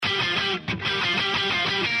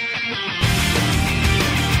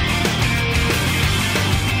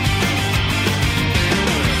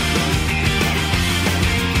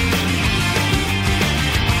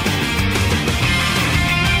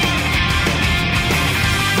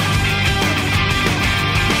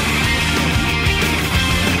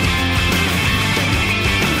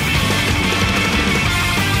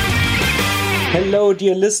Hello,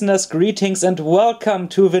 dear listeners, greetings and welcome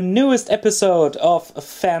to the newest episode of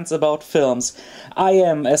Fans About Films. I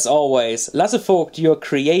am, as always, Lasse Vogt, your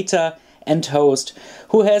creator and host,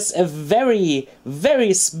 who has a very,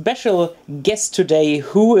 very special guest today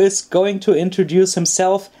who is going to introduce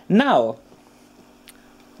himself now.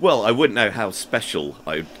 Well, I wouldn't know how special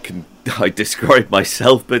I describe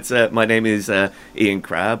myself, but my name is Ian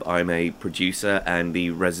Crabb. I'm a producer and the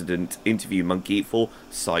resident interview monkey for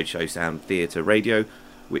Sideshow Sound Theatre Radio,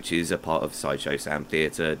 which is a part of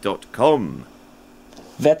SideshowSoundTheatre.com.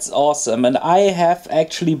 That's awesome, and I have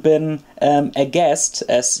actually been a guest,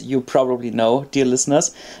 as you probably know, dear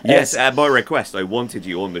listeners. Yes, at my request, I wanted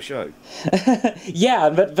you on the show. Yeah,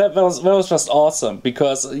 that was just awesome,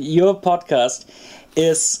 because your podcast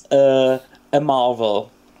is a marvel.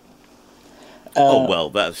 Oh well,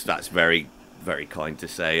 that's very, very kind to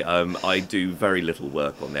say. I do very little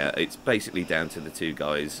work on there. It's basically down to the two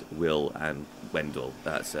guys, Will and Wendell.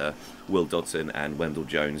 That's Will Dodson and Wendell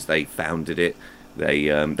Jones. They founded it.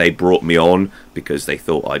 They brought me on because they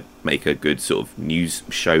thought I'd make a good sort of news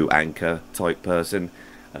show anchor type person.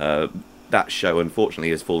 That show,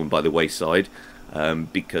 unfortunately, has fallen by the wayside.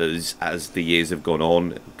 Because as the years have gone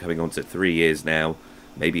on, coming on to 3 years now,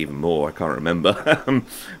 maybe even more, I can't remember.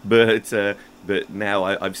 But now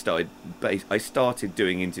I started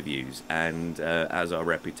doing interviews, and as our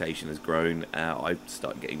reputation has grown, I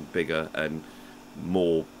start getting bigger and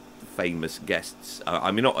more famous guests.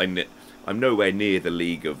 I'm nowhere near the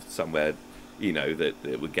league of somewhere,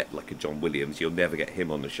 that would get like a John Williams. You'll never get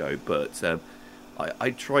him on the show, but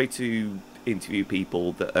I try to interview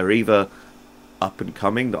people that are either up and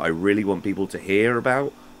coming that I really want people to hear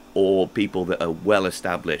about, or people that are well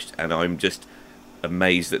established, and I'm just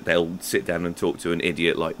amazed that they'll sit down and talk to an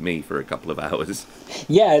idiot like me for a couple of hours.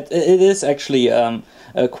 Yeah, it is actually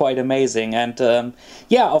quite amazing, and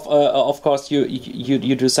of course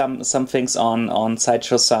you do some things on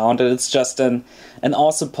Sideshow Sound, and it's just an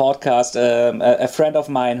awesome podcast. A friend of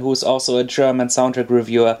mine who's also a German soundtrack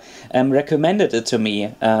reviewer recommended it to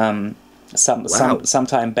me. Some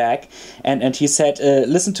time back, and he said,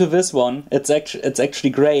 listen to this one. It's actually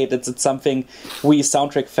great. It's something we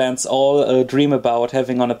soundtrack fans all dream about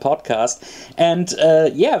having on a podcast. And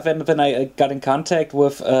when I got in contact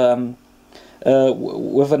with another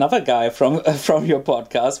guy from your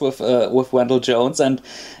podcast, with Wendell Jones, and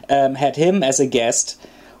had him as a guest,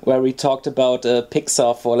 where we talked about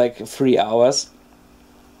Pixar for like 3 hours.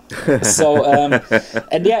 So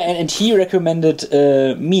and he recommended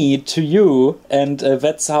me to you, and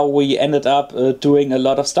that's how we ended up doing a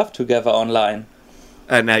lot of stuff together online.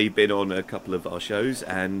 And now you've been on a couple of our shows,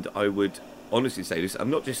 and I would honestly say this, I'm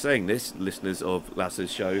not just saying this, listeners of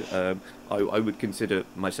Lasse's show, I would consider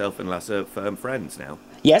myself and Lasse firm friends now.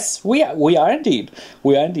 Yes, we are indeed.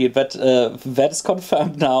 But that is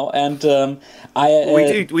confirmed now, and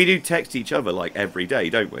we do text each other like every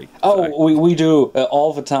day, don't we? Oh, so. we do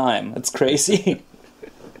all the time. It's crazy.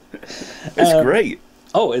 It's great.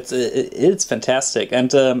 Oh, it's fantastic,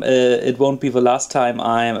 and it won't be the last time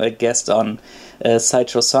I'm a guest on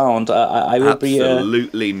Sideshow Sound. I will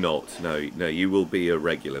absolutely not. No, you will be a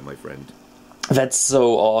regular, my friend. That's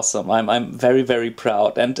so awesome. I'm very, very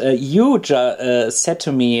proud. And you said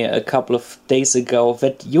to me a couple of days ago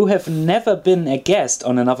that you have never been a guest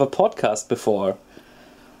on another podcast before.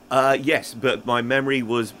 Yes, but my memory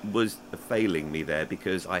was failing me there,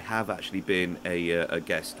 because I have actually been a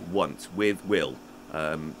guest once with Will.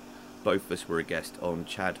 Both of us were a guest on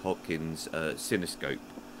Chad Hopkins' Cinescope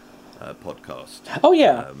podcast. Oh,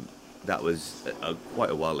 yeah. That was quite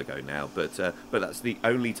a while ago now, but that's the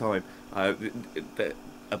only time.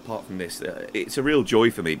 Apart from this, it's a real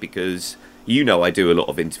joy for me, because I do a lot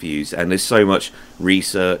of interviews, and there's so much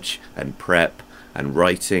research and prep and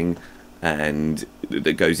writing and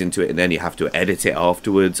that goes into it, and then you have to edit it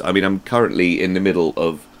afterwards. I mean, I'm currently in the middle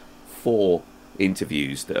of 4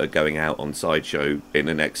 interviews that are going out on Sideshow in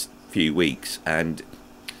the next few weeks, and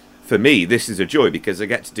for me this is a joy, because I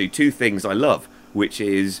get to do 2 things I love, which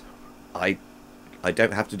is I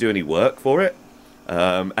don't have to do any work for it,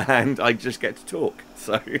 and I just get to talk.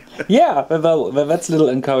 So yeah, well, that's a little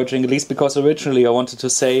encouraging, at least, because originally I wanted to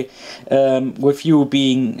say, with you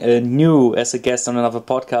being new as a guest on another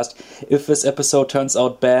podcast, if this episode turns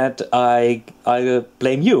out bad, I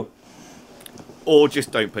blame you. Or just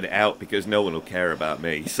don't put it out, because no one will care about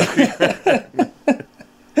me. So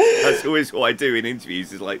that's always what I do in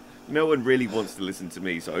interviews, is like, no one really wants to listen to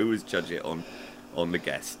me, so I always judge it on the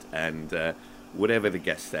guest, and whatever the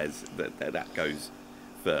guest says, that goes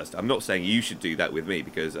first. I'm not saying you should do that with me,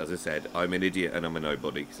 because, as I said, I'm an idiot and I'm a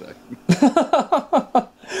nobody. So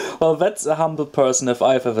Well, that's a humble person if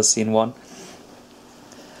I've ever seen one.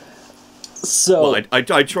 So Well,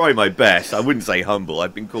 I try my best. I wouldn't say humble.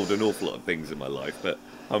 I've been called an awful lot of things in my life, but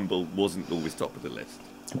humble wasn't always top of the list.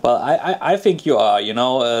 well, I think you are,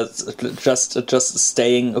 just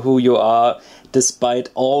staying who you are, despite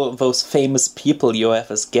all those famous people you have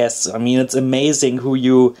as guests. I mean, it's amazing who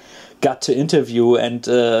you got to interview and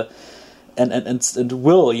will,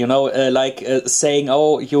 saying,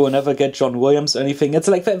 oh, you will never get John Williams or anything. It's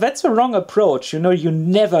like, that's the wrong approach, you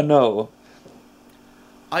never know.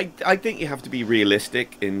 I think you have to be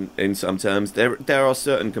realistic in some terms. There are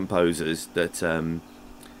certain composers that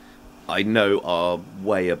I know are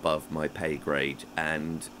way above my pay grade,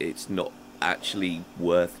 and it's not actually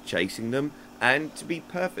worth chasing them. And to be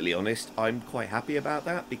perfectly honest, I'm quite happy about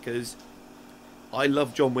that, because I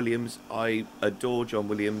love John Williams. I adore John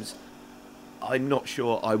Williams. I'm not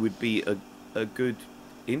sure I would be a good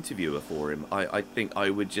interviewer for him. I think I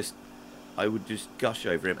would just gush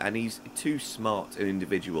over him, and he's too smart an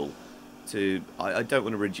individual to. I don't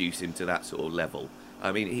want to reduce him to that sort of level.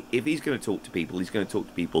 I mean, if he's going to talk to people, he's going to talk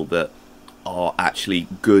to people that are actually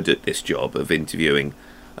good at this job of interviewing.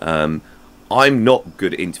 I'm not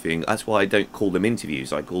good at interviewing. That's why I don't call them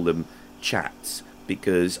interviews. I call them chats,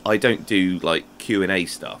 because I don't do like Q&A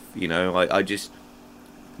stuff. I just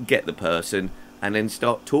get the person and then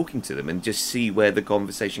start talking to them and just see where the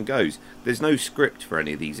conversation goes. There's no script for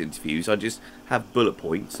any of these interviews. I just have bullet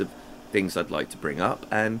points of things I'd like to bring up,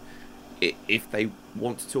 and if they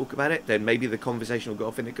want to talk about it, then maybe the conversation will go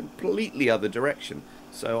off in a completely other direction.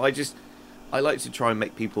 So I like to try and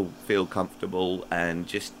make people feel comfortable and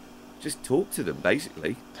just talk to them,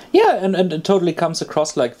 basically. Yeah, and it totally comes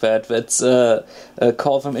across like that. It's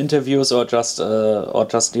call them interviews or just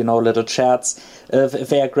little chats.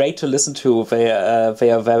 They are great to listen to. They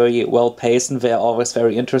are very well paced, and they are always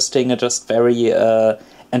very interesting and just very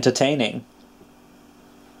entertaining.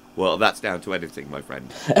 Well, that's down to editing, my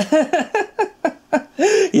friend.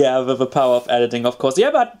 Yeah, with the power of editing, of course.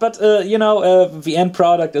 Yeah, but the end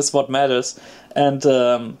product is what matters,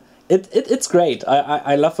 and it's great.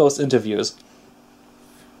 I love those interviews.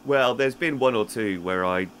 Well, there's been one or two where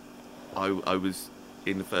I was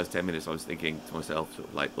in the first 10 minutes. I was thinking to myself, sort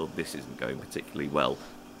of like, well, this isn't going particularly well.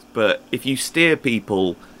 But if you steer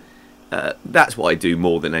people, that's what I do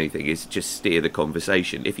more than anything, is just steer the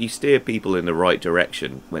conversation. If you steer people in the right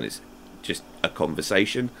direction when it's just a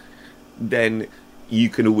conversation, then you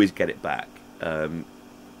can always get it back.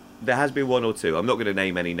 There has been one or two, I'm not going to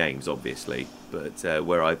name any names obviously, but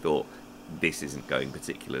where I thought this isn't going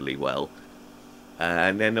particularly well,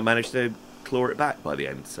 and then I managed to claw it back by the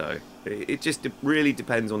end. So it just really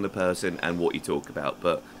depends on the person and what you talk about,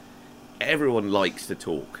 but everyone likes to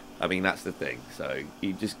talk. I mean, that's the thing. So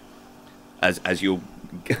you just, as you're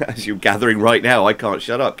gathering right now, I can't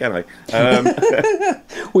shut up, can I?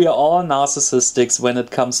 We are all narcissists when it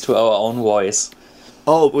comes to our own voice.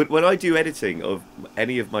 Oh, when I do editing of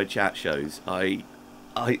any of my chat shows, I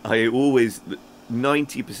always,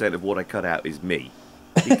 90% of what I cut out is me,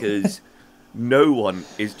 because no one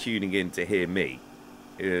is tuning in to hear me.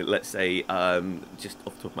 Let's say, just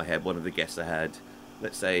off the top of my head, one of the guests I had,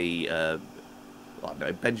 let's say, I don't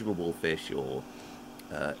know, Benjamin Wallfish or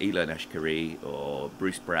Elon Ashkari or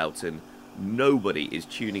Bruce Broughton. Nobody is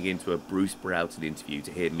tuning into a Bruce Broughton interview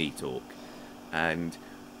to hear me talk. And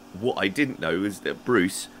what I didn't know is that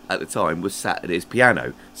Bruce, at the time, was sat at his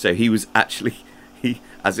piano. So he was actually,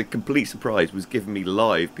 as a complete surprise, was giving me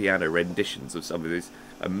live piano renditions of some of his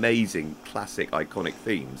amazing, classic, iconic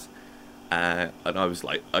themes. And I was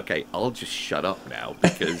like, okay, I'll just shut up now,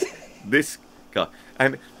 because this guy...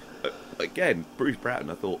 And again, Bruce Broughton,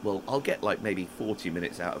 I thought, well, I'll get like maybe 40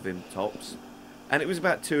 minutes out of him, tops. And it was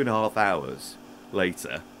about 2.5 hours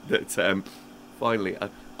later that finally...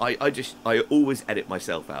 I always edit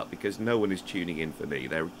myself out, because no one is tuning in for me.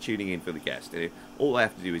 They're tuning in for the guest. And all I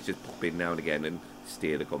have to do is just pop in now and again and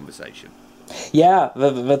steer the conversation. Yeah,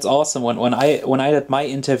 that's awesome. When I did my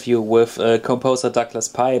interview with composer Douglas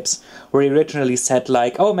Pipes, where he originally said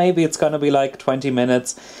like, oh, maybe it's gonna be like 20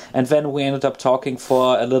 minutes, and then we ended up talking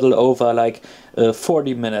for a little over like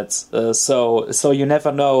 40 minutes. So you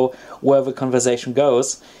never know where the conversation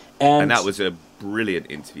goes. And that was a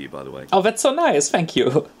brilliant interview, by the way. Oh, that's so nice. Thank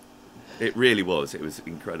you. It really was. It was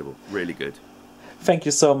incredible. Really good. Thank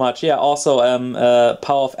you so much. Yeah, also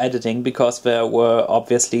power of editing, because there were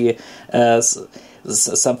obviously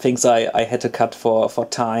some things I had to cut for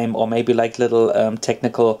time, or maybe like little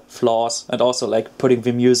technical flaws, and also like putting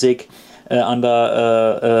the music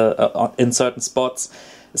under in certain spots.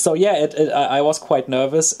 So yeah, I was quite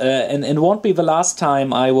nervous, and it won't be the last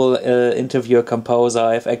time I will interview a composer.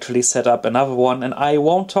 I've actually set up another one, and I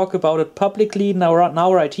won't talk about it publicly now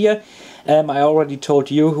right here. I already told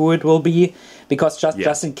you who it will be, because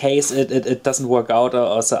just in case it doesn't work out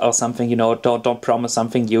or something, don't promise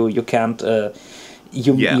something you can't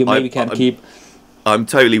you maybe can't keep. I'm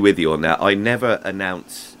totally with you on that. I never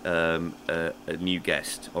announce a new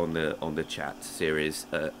guest on the chat series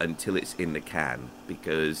until it's in the can,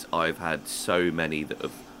 because I've had so many that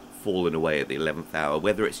have fallen away at the 11th hour,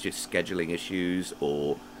 whether it's just scheduling issues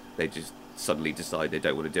or they just suddenly decide they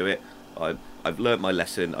don't want to do it. I've learnt my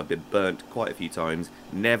lesson. I've been burnt quite a few times.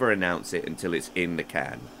 Never announce it until it's in the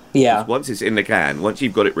can. Yeah. Once it's in the can, once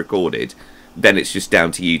you've got it recorded, then it's just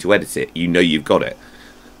down to you to edit it. You know you've got it.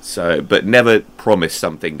 So, but never promise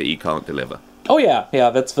something that you can't deliver. Oh yeah,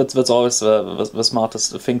 that's always the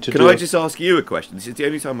smartest thing to do. Can I just ask you a question? This is the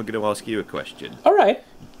only time I'm going to ask you a question. All right.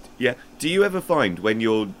 Yeah. Do you ever find when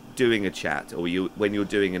you're doing a chat or when you're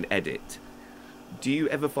doing an edit, do you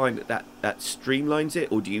ever find that streamlines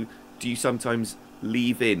it, or do you sometimes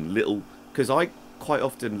leave in little? Because I quite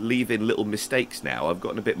often leave in little mistakes now. I've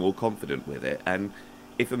gotten a bit more confident with it, and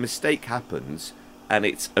if a mistake happens, and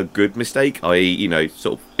it's a good mistake, i.e.,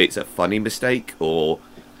 sort of it's a funny mistake or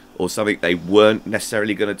something they weren't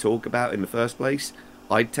necessarily going to talk about in the first place,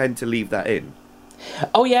 I tend to leave that in.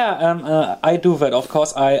 Oh yeah, I do that. Of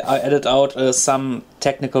course, I edit out some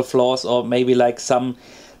technical flaws, or maybe like some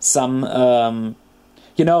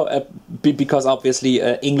because obviously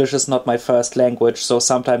English is not my first language, so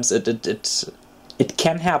sometimes it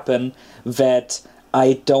can happen that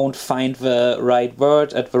I don't find the right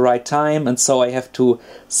word at the right time, and so I have to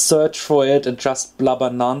search for it and just blubber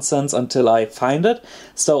nonsense until I find it.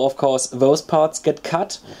 So, of course, those parts get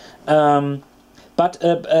cut. But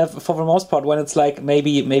for the most part, when it's like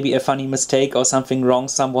maybe a funny mistake or something wrong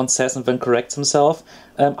someone says and then corrects himself,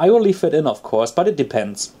 I will leave it in, of course, but it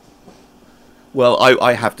depends. Well,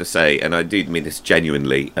 I have to say, and I do mean this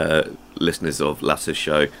genuinely, listeners of Lasse's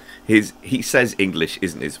show, he says English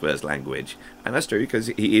isn't his first language, and that's true because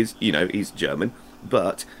he is, he's German,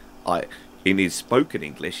 but in his spoken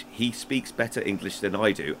English, he speaks better English than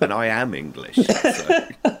I do, and I am English. So.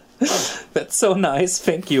 That's so nice,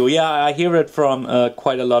 thank you. Yeah, I hear it from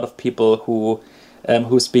quite a lot of people who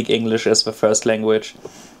speak English as the first language.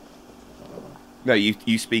 No,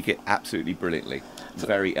 you speak it absolutely brilliantly.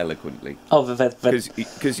 Very eloquently. Oh,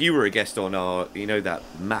 because you were a guest on our, that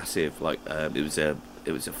massive,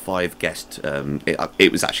 it was a 5 guest.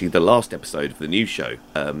 It was actually the last episode of the new show,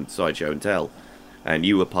 Sideshow and Tell, and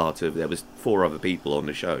you were part of. There was 4 other people on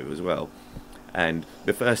the show as well, and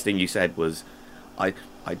the first thing you said was, I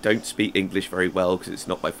don't speak English very well because it's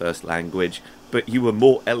not my first language, but you were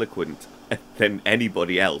more eloquent than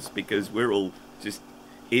anybody else because we're all just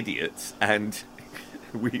idiots and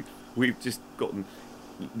we've just gotten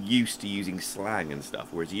used to using slang and stuff,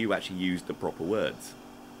 whereas you actually used the proper words.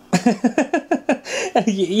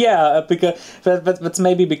 Yeah, because that's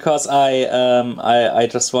maybe because I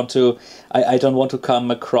just want to I don't want to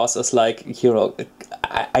come across as like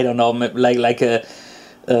I don't know, like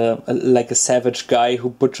a savage guy who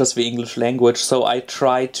butchers the English language. So I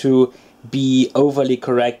try to be overly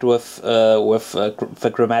correct with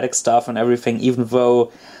the grammatic stuff and everything, even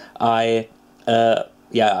though I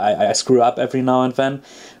screw up every now and then.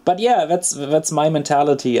 But yeah, that's my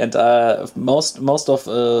mentality, and most of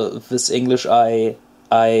this English I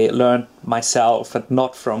learned myself and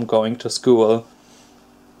not from going to school.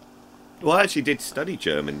 Well, I actually did study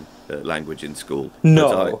German language in school.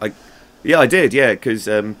 No. I did, yeah, because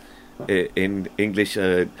in English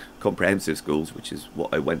comprehensive schools, which is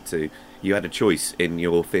what I went to, you had a choice in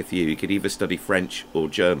your 5th year. You could either study French or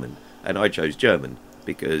German, and I chose German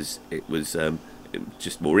because it was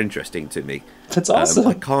just more interesting to me. That's awesome.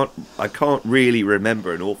 I can't really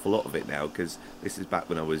remember an awful lot of it now because this is back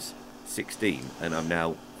when I was 16 and I'm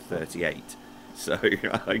now 38, so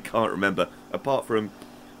I can't remember apart from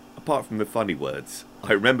the funny words.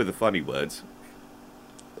 I remember the funny words.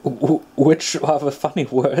 Which are the funny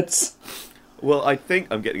words? Well, I think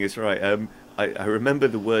I'm getting this right. I remember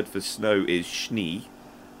the word for snow is Schnee.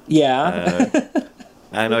 Yeah.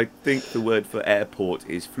 And I think the word for airport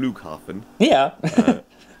is Flughafen. Yeah.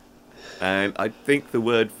 And I think the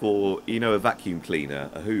word for, a vacuum cleaner,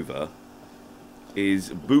 a Hoover, is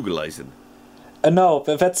Bugeleisen. No,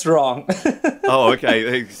 that's wrong. Oh,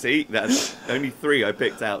 okay. See, that's only 3 I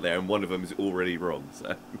picked out there, and one of them is already wrong.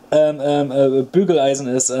 So.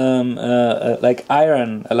 Bugeleisen is like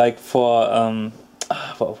iron, like for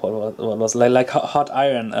what was like hot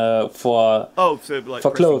iron for so like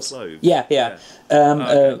for pressing clothes. Yeah.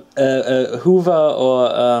 Hoover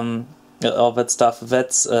or that stuff.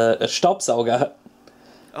 That's a Staubsauger.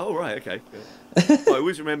 Oh right, okay. Yeah. I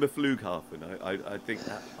always remember Flughafen. I think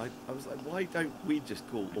that I was like, why don't we just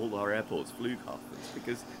call all our airports Flughafens?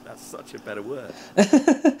 Because that's such a better word.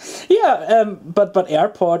 Yeah, but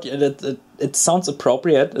airport, it sounds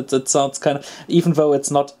appropriate. It sounds kind of, even though it's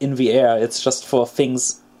not in the air, it's just for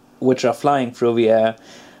things which are flying through the air.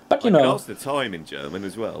 But you know, can ask the time in German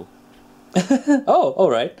as well. Oh, all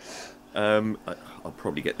right. I'll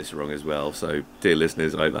probably get this wrong as well. So, dear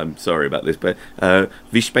listeners, I'm sorry about this, but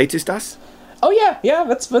wie spät ist das? Oh yeah,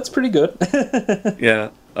 that's pretty good. Yeah,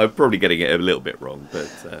 I'm probably getting it a little bit wrong,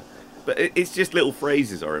 but it's just little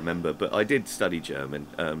phrases I remember. But I did study German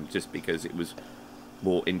just because it was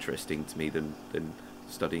more interesting to me than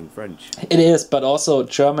studying French. It is, but also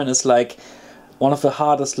German is like one of the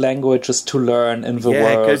hardest languages to learn in the world.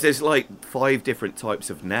 Yeah, because there's like 5 different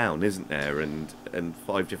types of noun, isn't there, and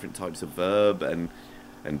 5 different types of verb and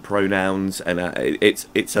pronouns, and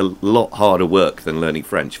it's a lot harder work than learning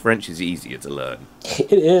French. French is easier to learn.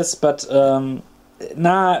 It is, but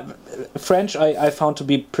French I found to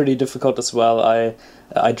be pretty difficult as well.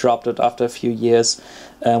 I dropped it after a few years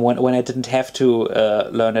when I didn't have to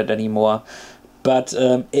learn it anymore. But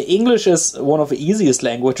English is one of the easiest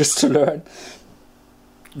languages to learn.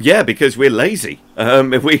 Yeah, because we're lazy.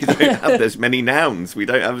 We don't have as many nouns. We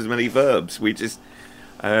don't have as many verbs. We just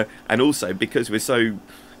and also because we're so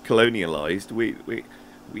colonialized, we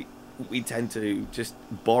tend to just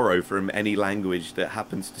borrow from any language that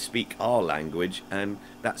happens to speak our language, and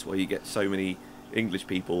that's why you get so many English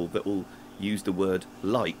people that will use the word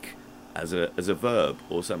like as a verb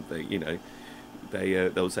or something. You know,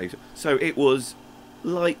 they'll say so. It was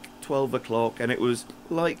like 12 o'clock, and it was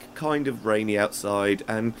like kind of rainy outside,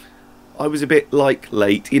 and I was a bit like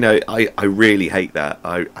late. You know, I really hate that.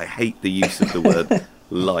 I hate the use of the word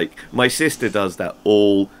like. My sister does that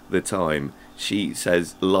all the time. She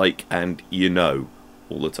says like and you know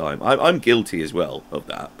all the time. I'm guilty as well of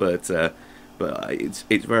that, but it's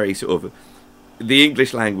very sort of, the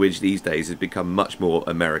English language these days has become much more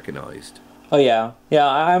Americanized. Oh yeah,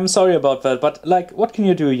 I'm sorry about that, but like, what can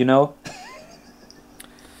you do, you know?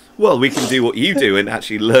 Well, we can do what you do and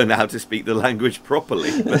actually learn how to speak the language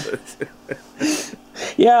properly.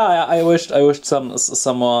 Yeah, I wished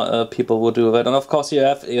some more people would do that, and of course you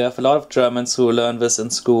have a lot of Germans who learn this in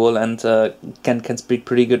school and can speak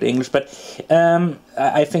pretty good English. But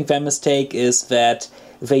I think their mistake is that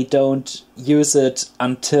they don't use it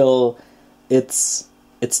until it's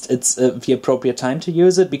the appropriate time to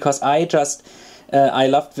use it. Because I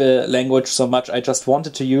loved the language so much, I just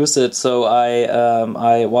wanted to use it. So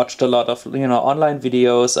I watched a lot of online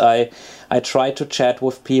videos. I tried to chat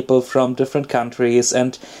with people from different countries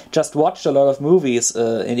and just watched a lot of movies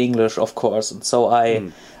in English, of course. And so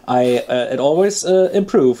it always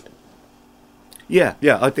improved. Yeah,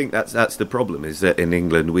 I think that's the problem, is that in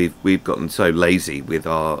England we've gotten so lazy with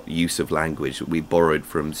our use of language. We borrowed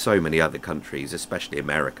from so many other countries, especially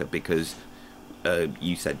America, because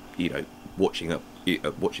you said,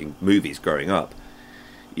 watching movies growing up,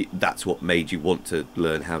 that's what made you want to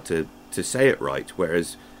learn how to say it right.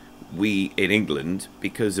 Whereas we in England,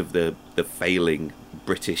 because of the failing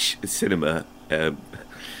British cinema,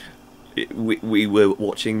 we were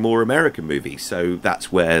watching more American movies. So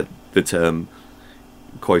that's where the term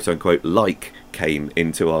quote unquote like came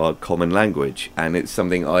into our common language, and it's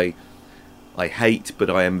something I hate, but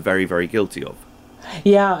I am very, very guilty of.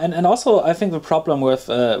 Yeah, and also I think the problem with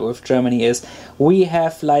Germany is we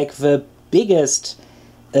have like the biggest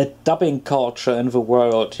dubbing culture in the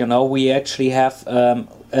world. We actually have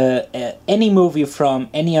any movie from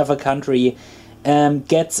any other country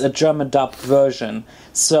gets a German dubbed version.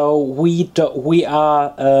 So we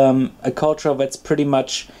are a culture that's pretty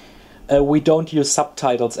much we don't use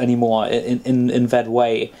subtitles anymore in that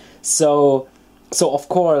way. So of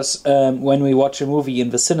course, when we watch a movie in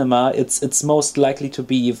the cinema, it's most likely to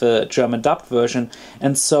be the German dubbed version,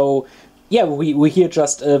 and so yeah, we hear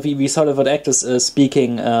just the Hollywood actors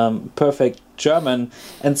speaking perfect German,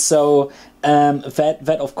 and so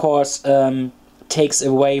that of course takes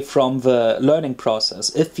away from the learning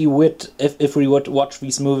process. If we would watch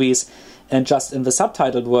these movies and just in the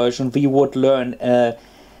subtitled version, we would learn.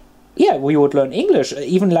 We would learn English.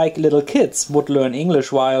 Even like little kids would learn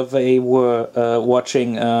English while they were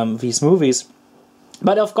watching these movies.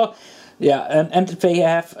 But of course, and they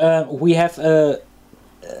have we have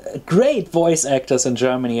great voice actors in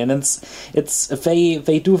Germany, and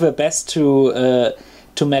they do their best to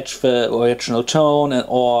to match the original tone,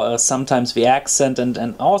 or sometimes the accent,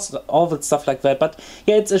 and all that stuff like that. But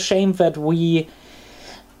yeah, it's a shame that we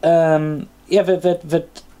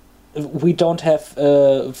that we don't have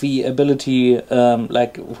the ability,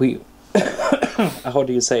 like we how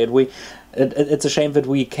do you say it? It's a shame that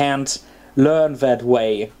we can't learn that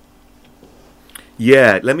way.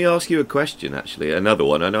 Yeah, let me ask you a question, actually. Another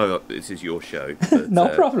one. I know this is your show. But, no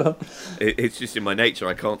problem. It's just in my nature.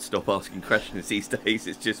 I can't stop asking questions these days.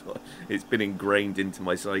 It's been ingrained into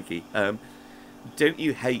my psyche. Don't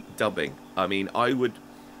you hate dubbing? I mean, I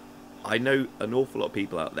know an awful lot of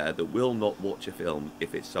people out there that will not watch a film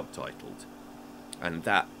if it's subtitled. And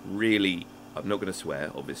that really, I'm not going to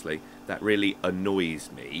swear, obviously, that really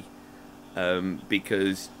annoys me.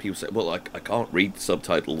 Because people say, well, I can't read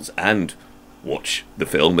subtitles and watch the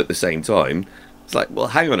film at the same time. It's like, well,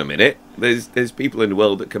 hang on a minute. There's people in the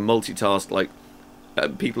world that can multitask, like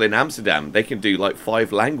people in Amsterdam. They can do like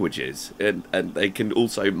 5 languages, and they can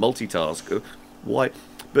also multitask. Why?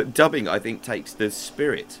 But dubbing, I think, takes the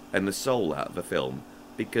spirit and the soul out of a film,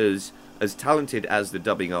 because as talented as the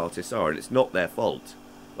dubbing artists are, and it's not their fault,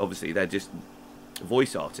 obviously they're just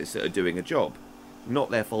voice artists that are doing a job,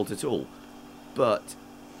 not their fault at all. But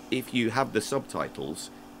if you have the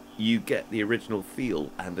subtitles, you get the original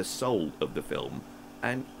feel and the soul of the film.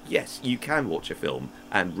 And yes, you can watch a film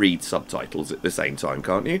and read subtitles at the same time,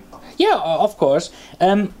 can't you? Yeah, of course.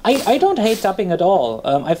 I don't hate dubbing at all.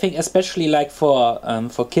 I think especially like for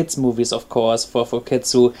kids movies, of course, for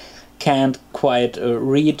kids who can't quite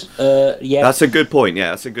read yet. That's a good point.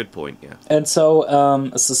 Yeah, that's a good point. Yeah. And so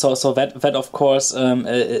that of course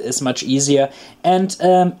is much easier. And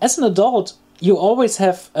as an adult, you always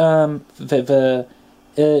have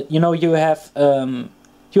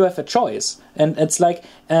you have a choice, and it's like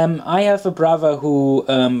I have a brother who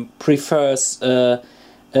prefers the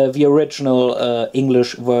original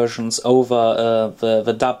English versions over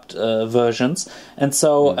the dubbed versions, and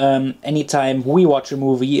so anytime we watch a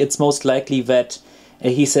movie, it's most likely that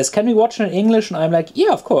he says, "Can we watch it in English?" And I'm like,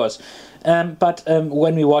 "Yeah, of course." But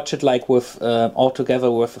when we watch it like with all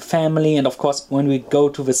together with a family, and of course when we go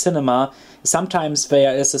to the cinema, sometimes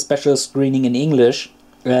there is a special screening in English.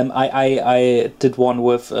 I did one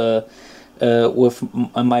with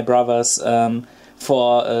my brothers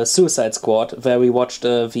for Suicide Squad, where we watched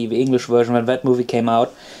the English version when that movie came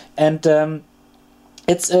out, and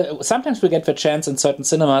it's sometimes we get the chance in certain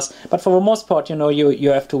cinemas, but for the most part,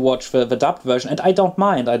 you have to watch the dubbed version, and I don't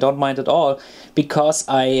mind at all, because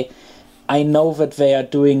I know that they are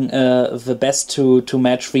doing the best to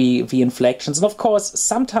match the inflections. And of course,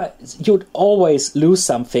 sometimes you'd always lose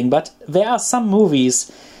something, but there are some movies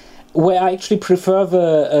where I actually prefer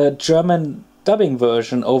the German dubbing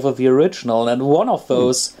version over the original. And one of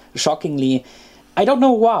those, shockingly, I don't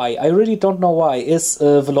know why, I really don't know why, is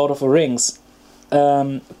The Lord of the Rings.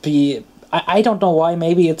 I don't know why,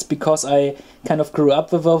 maybe it's because I kind of grew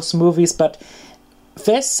up with those movies, but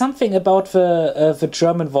there's something about the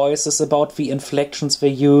German voices, about the inflections they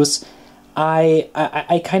use. I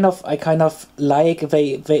kind of like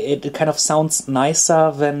it kind of sounds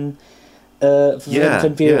nicer than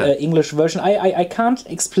the English version. I can't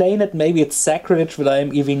explain it. Maybe it's sacrilege that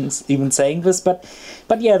I'm even saying this, but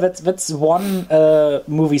yeah, that's one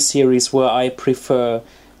movie series where I prefer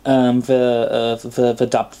the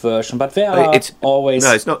dubbed version, but there are always...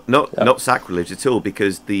 No, it's not sacrilege at all,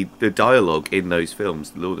 because the dialogue in those films,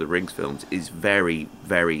 the Lord of the Rings films, is very,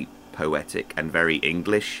 very poetic and very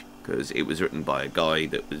English, because it was written by a guy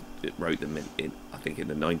that wrote them in I think in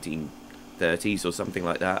the 1930s or something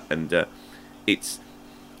like that, and it's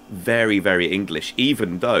very, very English,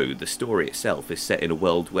 even though the story itself is set in a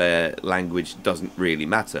world where language doesn't really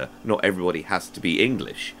matter. Not everybody has to be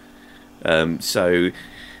English. And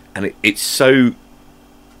it's so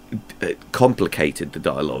complicated, the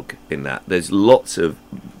dialogue in that. There's lots of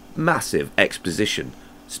massive exposition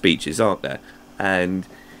speeches, aren't there? And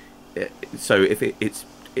so if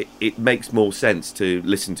it makes more sense to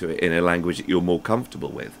listen to it in a language that you're more comfortable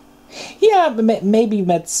with. Yeah, maybe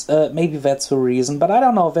that's the reason, but I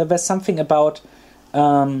don't know. There's something about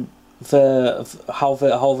how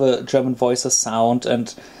the German voices sound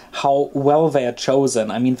and how well they are chosen.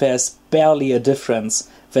 I mean, there's barely a difference.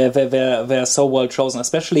 They're so well chosen,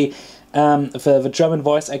 especially the German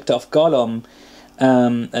voice actor of Gollum.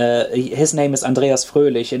 His name is Andreas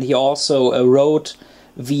Fröhlich, and he also wrote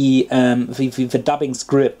the dubbing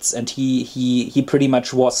scripts, and he pretty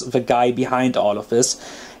much was the guy behind all of this.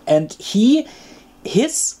 And he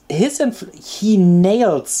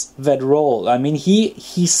nails that role. I mean,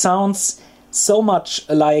 he sounds so much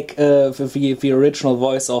like the original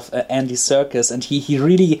voice of Andy Serkis, and he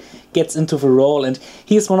really gets into the role, and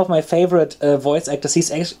he's one of my favorite voice actors.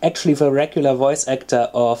 He's actually the regular voice actor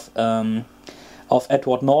of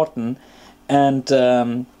Edward Norton, and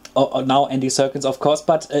now Andy Serkis, of course,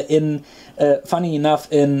 but funny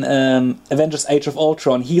enough, in Avengers Age of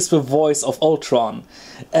Ultron, he's the voice of Ultron.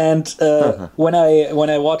 And when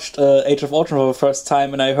I watched Age of Ultron for the first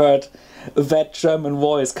time and I heard that German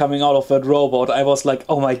voice coming out of that robot, I was like,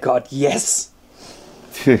 oh my god, yes!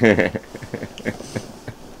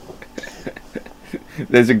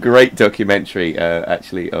 There's a great documentary,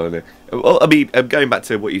 actually, on it. Well, I mean, going back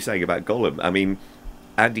to what you're saying about Gollum, I mean,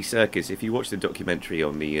 Andy Serkis, if you watch the documentary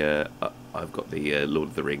on the... I've got the Lord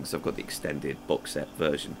of the Rings, I've got the extended box set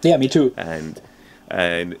version. Yeah, me too. And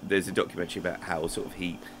there's a documentary about how sort of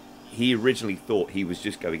he originally thought he was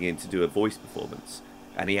just going in to do a voice performance,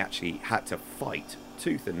 and he actually had to fight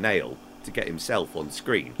tooth and nail to get himself on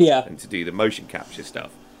screen. Yeah. And to do the motion capture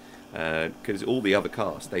stuff. Because all the other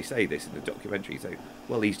cast, they say this in the documentary, say,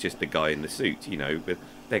 well, he's just the guy in the suit, but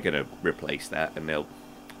they're going to replace that and it'll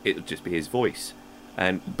just be his voice.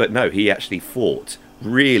 But no, he actually fought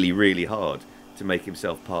really, really hard to make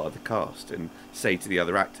himself part of the cast and say to the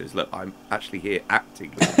other actors, look, I'm actually here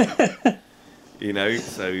acting with you.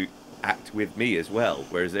 So act with me as well.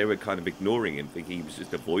 Whereas they were kind of ignoring him, thinking he was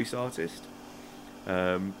just a voice artist.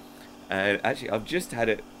 And actually, I've just had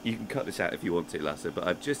it. You can cut this out if you want to, Lasse, but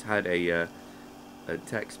I've just had a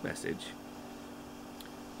text message.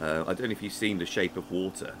 I don't know if you've seen The Shape of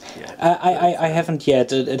Water yet. I haven't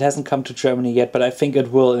yet. It hasn't come to Germany yet, but I think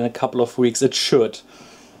it will in a couple of weeks. It should.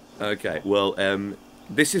 Okay, well,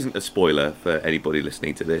 this isn't a spoiler for anybody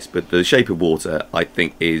listening to this, but The Shape of Water, I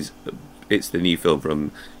think, it's the new film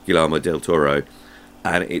from Guillermo del Toro,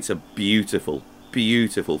 and it's a beautiful,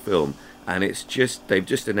 beautiful film. And they've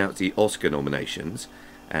just announced the Oscar nominations,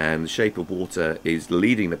 and The Shape of Water is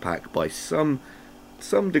leading the pack by some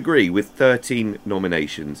degree with 13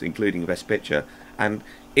 nominations, including Best Picture, and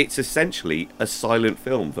it's essentially a silent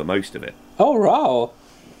film for most of it. Oh, wow.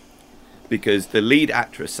 Because the lead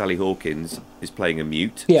actress, Sally Hawkins, is playing a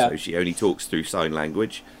mute, so she only talks through sign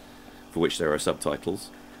language, for which there are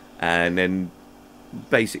subtitles, and then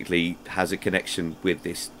basically has a connection with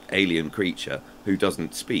this alien creature who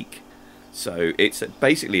doesn't speak. So it's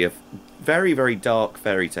basically a very, very dark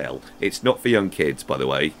fairy tale. It's not for young kids, by the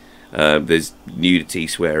way. There's nudity,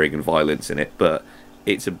 swearing and violence in it, but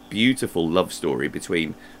it's a beautiful love story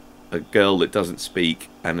between a girl that doesn't speak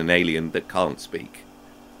and an alien that can't speak.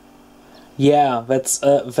 Yeah,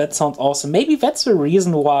 that sounds awesome. Maybe that's the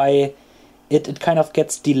reason why it kind of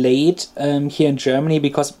gets delayed here in Germany,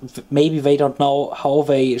 because maybe they don't know how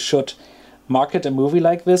they should market a movie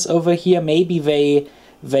like this over here. Maybe they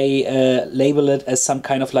label it as some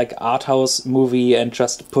kind of like art house movie and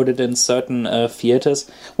just put it in certain theaters,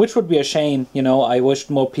 which would be a shame. I wished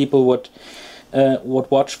more people would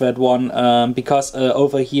watch that one, because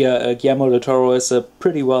over here Guillermo del Toro is a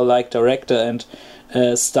pretty well liked director, and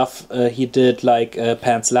stuff he did like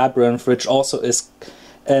Pan's Labyrinth, which also is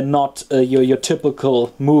not your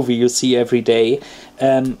typical movie you see every day.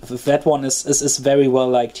 That one is very well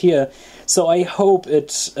liked here, so I hope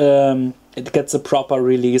it gets a proper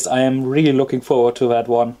release. I am really looking forward to that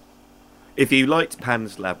one. If you liked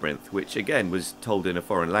Pan's Labyrinth, which again was told in a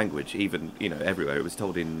foreign language, even everywhere, it was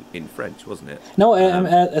told in French, wasn't it? No,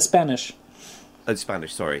 Spanish.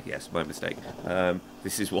 Spanish, sorry, yes, my mistake.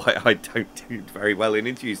 This is why I don't do very well in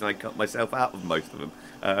interviews, and I cut myself out of most of them.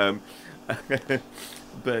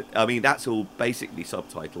 But I mean, that's all basically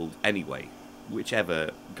subtitled anyway.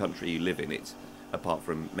 Whichever country you live in, it's apart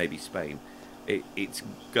from maybe Spain. It's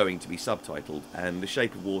going to be subtitled, and The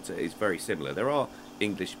Shape of Water is very similar. There are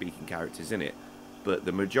English-speaking characters in it, but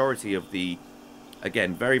the majority of the,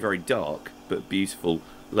 again, very, very dark but beautiful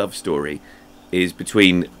love story is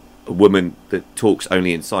between a woman that talks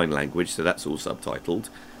only in sign language, so that's all subtitled,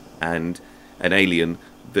 and an alien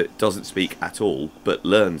that doesn't speak at all but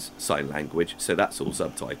learns sign language, so that's all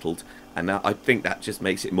subtitled, and I think that just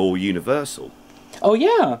makes it more universal. Oh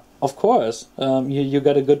yeah, of course. You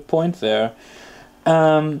got a good point there.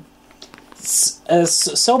 So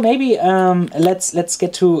maybe let's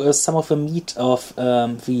get to some of the meat of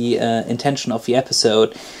the intention of the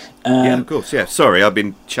episode. Yeah, of course. Yeah, sorry, I've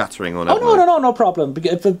been chattering on. Oh no problem.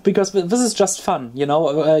 Because this is just fun.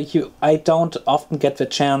 I don't often get the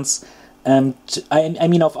chance. I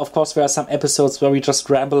mean, of course, there are some episodes where we just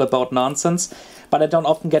ramble about nonsense, but I don't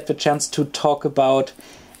often get the chance to talk about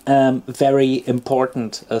very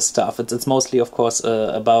important stuff. It's mostly, of course,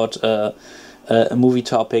 about movie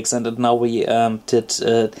topics, and now we did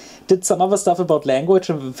some other stuff about language,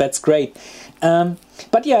 and that's great.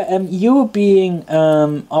 But yeah, you being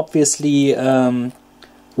obviously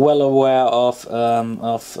well aware of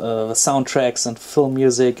soundtracks and film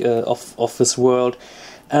music of this world,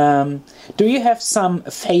 do you have some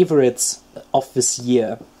favorites of this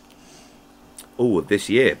year? Oh, this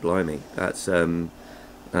year, blimey, that's a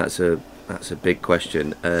big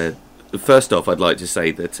question. First off, I'd like to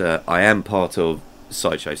say that I am part of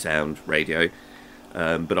Sideshow Sound Radio,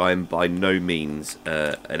 but I am by no means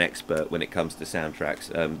an expert when it comes to soundtracks.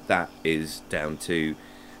 That is down to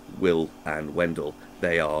Will and Wendell.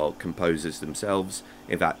 They are composers themselves.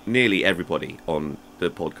 In fact, nearly everybody on the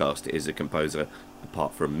podcast is a composer,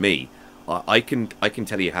 apart from me. I can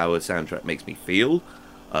tell you how a soundtrack makes me feel.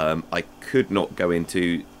 I could not go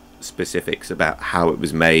into specifics about how it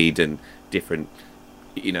was made and different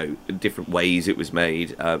ways it was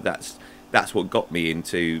made. That's what got me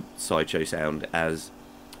into Sideshow Sound as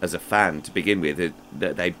a fan to begin with.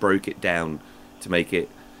 That they broke it down to make it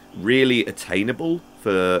really attainable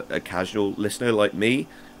for a casual listener like me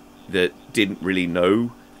that didn't really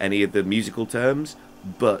know any of the musical terms,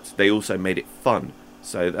 but they also made it fun.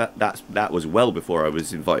 So that was well before I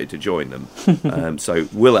was invited to join them. So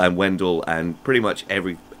Will and Wendell and pretty much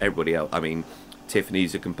everybody else. I mean,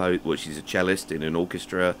 Tiffany's a composer. Well, she's a cellist in an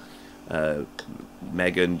orchestra.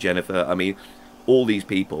 Megan, Jennifer. I mean, all these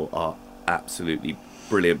people are absolutely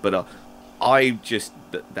brilliant. But I just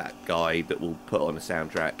that guy that will put on a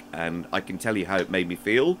soundtrack, and I can tell you how it made me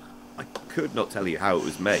feel. I could not tell you how it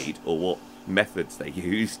was made or what methods they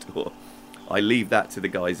used. Or I leave that to the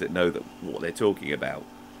guys that know what they're talking about.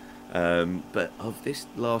 But of this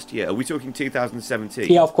last year, are we talking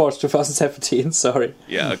 2017? Yeah, of course, 2017. Sorry.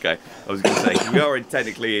 Yeah, okay. I was going to say we are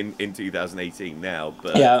technically in 2018 now,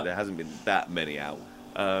 but there hasn't been that many out.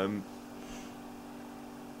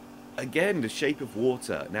 Again, The Shape of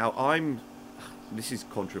Water. Now, this is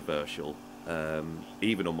controversial,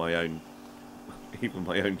 even on my own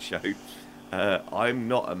show. I'm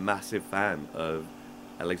not a massive fan of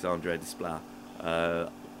Alexandre Desplat.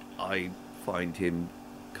 I find him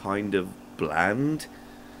kind of bland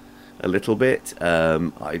a little bit.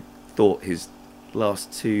 I thought his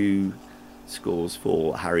last two scores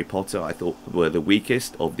for Harry Potter were the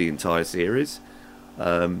weakest of the entire series.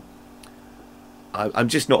 I'm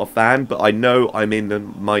just not a fan, but I know I'm in the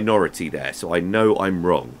minority there, so I know I'm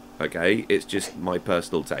wrong. Okay, it's just my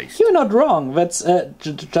personal taste. You're not wrong. That's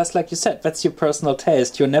just like you said. That's your personal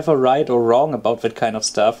taste. You're never right or wrong about that kind of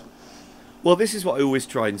stuff. Well, this is what I always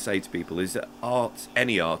try and say to people: is that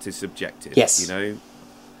any art is subjective. Yes. You know,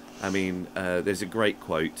 I mean, there's a great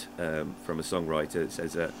quote from a songwriter that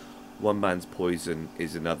says that one man's poison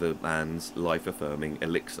is another man's life-affirming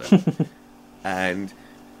elixir, and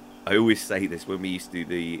I always say this when we used to do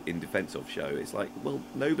the In Defense Of show. It's like, well,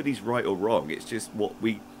 nobody's right or wrong. It's just what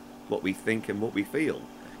we think and what we feel.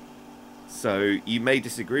 So you may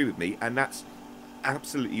disagree with me, and that's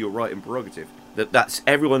absolutely your right and prerogative. That's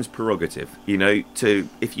everyone's prerogative. You know,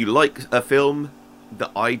 if you like a film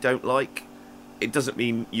that I don't like, it doesn't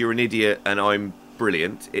mean you're an idiot and I'm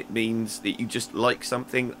brilliant. It means that you just like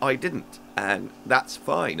something I didn't, and that's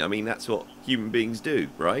fine. I mean, that's what human beings do,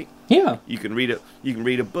 right? Yeah. You can read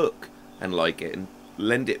a book and like it and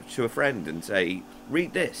lend it to a friend and say,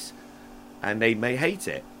 read this, and they may hate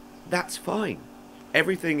it. That's fine.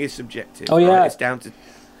 Everything is subjective. Oh yeah. Right? It's down to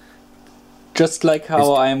just like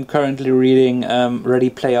how I'm currently reading Ready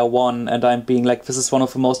Player One, and I'm being like, this is one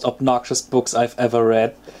of the most obnoxious books I've ever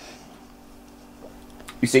read.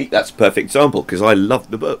 You see, that's a perfect example, because I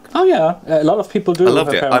loved the book. Oh yeah, a lot of people do. I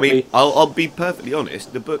loved apparently. it. I mean, I'll be perfectly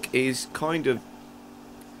honest. The book is kind of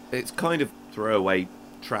throwaway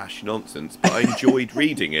trash nonsense, but I enjoyed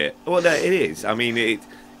reading it. Well, no, it is. I mean,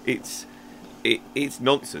 it's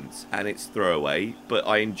nonsense and it's throwaway, but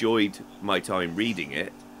I enjoyed my time reading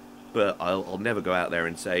it. But I'll never go out there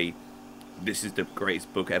and say this is the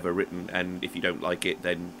greatest book ever written, and if you don't like it,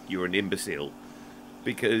 then you're an imbecile.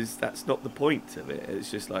 Because that's not the point of it. It's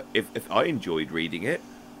just like, if I enjoyed reading it,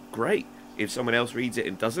 great. If someone else reads it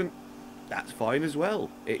and doesn't, that's fine as well.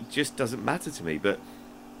 It just doesn't matter to me. But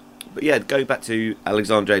yeah, going back to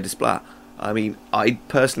Alexandre Desplat, I mean, I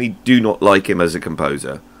personally do not like him as a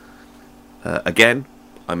composer. Again,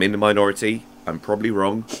 I'm in the minority. I'm probably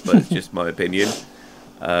wrong, but it's just my opinion.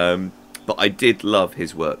 But I did love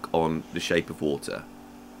his work on The Shape of Water.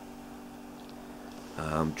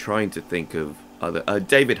 I'm trying to think of other.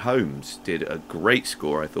 David Holmes did a great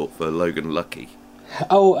score, I thought, for Logan Lucky.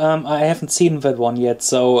 Oh, I haven't seen that one yet,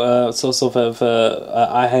 so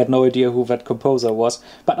I had no idea who that composer was.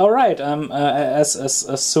 But all right,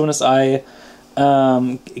 as soon as I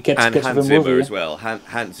get and to Hans the Zimmer movie as well.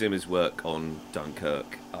 Hans Zimmer's work on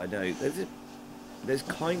Dunkirk. I know there's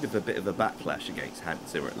kind of a bit of a backlash against Hans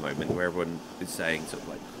Zimmer at the moment, where everyone is saying sort of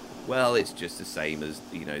like, well, it's just the same as,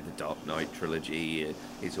 you know, the Dark Knight trilogy.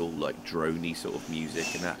 It's all like droney sort of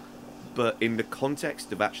music and that. But in the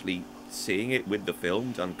context of actually seeing it with the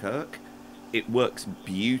film Dunkirk, it works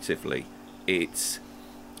beautifully. It's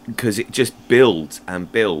because it just builds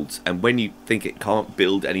and builds, and when you think it can't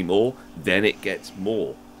build anymore, then it gets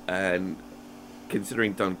more. And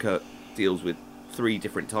considering Dunkirk deals with 3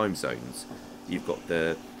 different time zones, you've got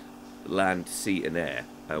the land, sea and air.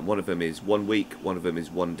 One of them is 1 week, one of them is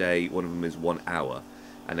 1 day, one of them is 1 hour,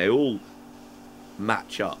 and they all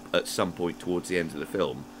match up at some point towards the end of the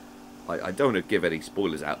film. I don't want to give any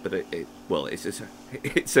spoilers out, but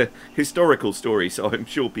it's a historical story, so I'm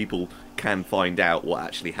sure people can find out what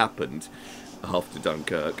actually happened after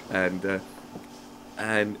Dunkirk, but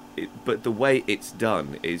the way it's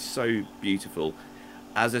done is so beautiful.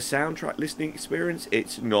 As a soundtrack listening experience,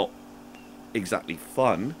 it's not exactly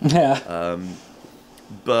fun. Yeah.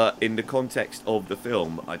 But in the context of the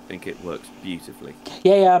film, I think it works beautifully.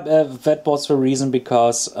 Yeah. That was the reason,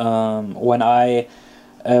 because when I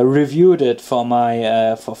reviewed it for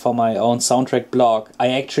my for my own soundtrack blog, I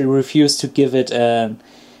actually refused to give it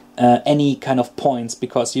any kind of points,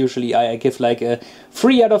 because usually I give like a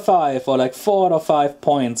 3 out of 5 or like 4 out of 5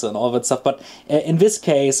 points and all that stuff. But in this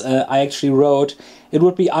case, I actually wrote it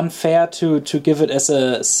would be unfair to give it as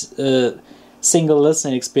a single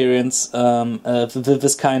listening experience,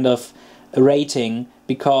 this kind of rating,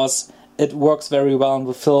 because it works very well on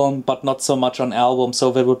the film but not so much on album,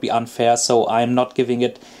 so that would be unfair, so I'm not giving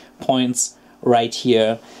it points right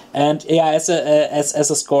here. And yeah, as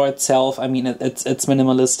a score itself, I mean, it's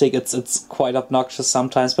minimalistic, it's quite obnoxious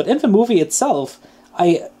sometimes, but in the movie itself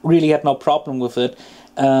I really had no problem with it.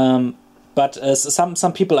 But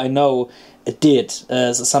some people I know did.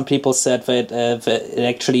 Some people said that it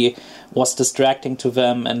actually was distracting to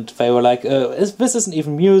them, and they were like, this isn't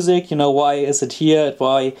even music, you know, why is it here?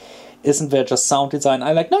 Why isn't there just sound design?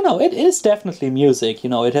 I'm like, no, it is definitely music, you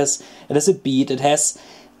know, it has a beat, it has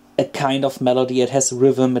a kind of melody, it has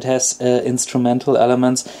rhythm, it has instrumental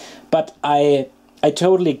elements, but I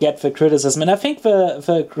totally get the criticism, and I think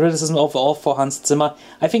the criticism overall for Hans Zimmer,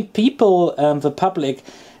 I think people, the public,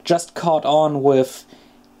 just caught on with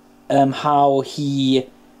how he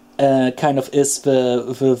kind of is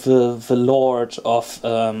the lord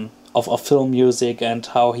of film music, and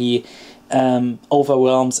how he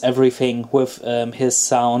overwhelms everything with his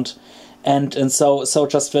sound, and so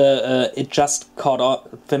just the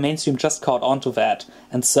mainstream just caught on to that,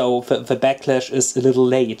 and so the backlash is a little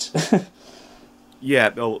late. Yeah,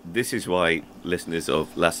 well, this is why listeners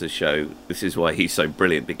of Lasse's show, this is why he's so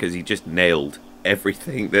brilliant, because he just nailed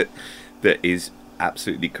everything that is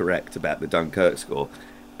absolutely correct about the Dunkirk score.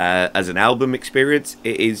 As an album experience,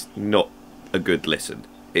 it is not a good listen.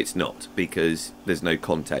 It's not, because there's no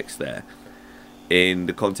context there. In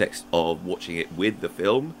the context of watching it with the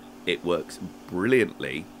film, it works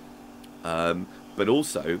brilliantly. But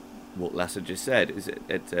also, what Lasse just said is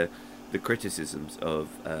that the criticisms of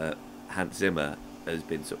Hans Zimmer has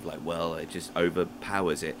been sort of like, well, it just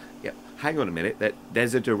overpowers it. Yeah, hang on a minute.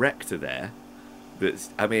 There's a director there.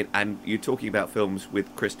 And you're talking about films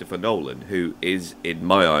with Christopher Nolan, who is, in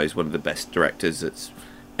my eyes, one of the best directors that's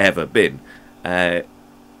ever been.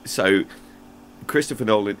 So Christopher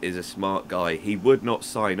Nolan is a smart guy. He would not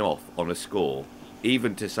sign off on a score,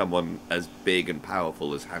 even to someone as big and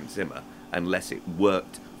powerful as Hans Zimmer, unless it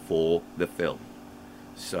worked for the film.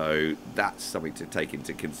 So that's something to take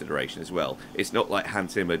into consideration as well. It's not like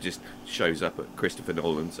Hans Zimmer just shows up at Christopher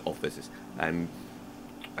Nolan's office and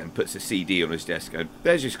puts a CD on his desk and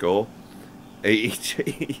there's your score.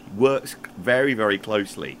 He works very, very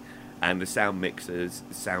closely, and the sound mixers,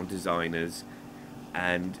 sound designers,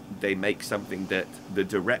 and they make something that the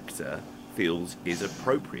director feels is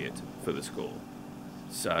appropriate for the score.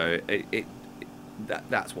 So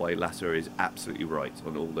that's why Lasse is absolutely right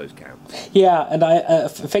on all those counts. Yeah, and I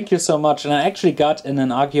thank you so much. And I actually got in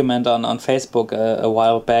an argument on Facebook a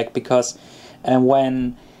while back, because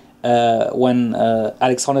when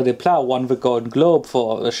Alexandre Desplat won the Golden Globe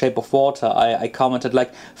for The Shape of Water, I commented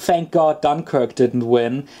like, "Thank God Dunkirk didn't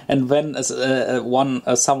win." And then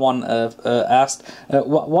someone asked,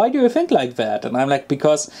 "Why do you think like that?" And I'm like,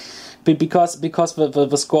 because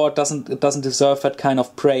the score doesn't deserve that kind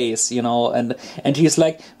of praise, you know. And he's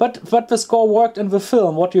like, but the score worked in the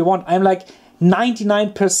film. What do you want? I'm like,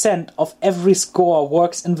 99% of every score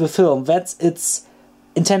works in the film. That's its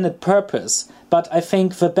intended purpose. But I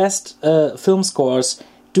think the best film scores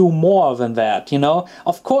do more than that, you know.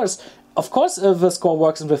 Of course, of course, the score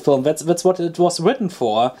works in the film. That's what it was written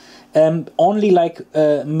for. Only like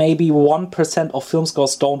maybe 1% of film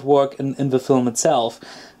scores don't work in the film itself.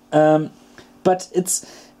 But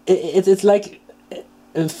it's like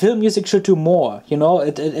film music should do more. You know,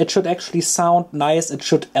 it should actually sound nice. It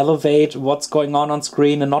should elevate what's going on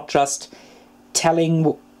screen and not just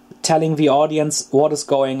telling the audience what is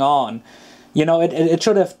going on. You know, it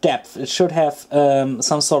should have depth. It should have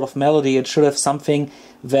some sort of melody. It should have something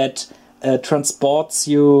that transports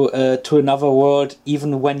you to another world,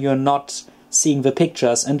 even when you're not seeing the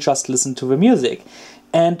pictures and just listen to the music.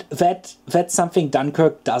 And that's something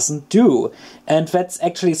Dunkirk doesn't do. And that's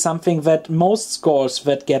actually something that most scores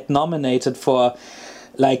that get nominated for,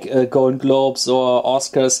 like Golden Globes or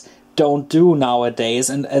Oscars, don't do nowadays.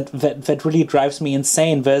 And that really drives me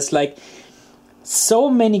insane. There's like so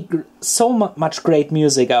much great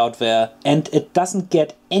music out there, and it doesn't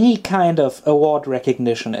get any kind of award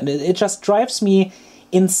recognition, and it just drives me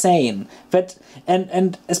insane. That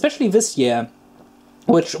and especially this year,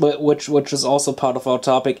 which is also part of our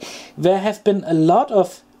topic, there have been a lot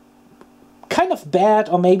of kind of bad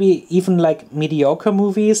or maybe even like mediocre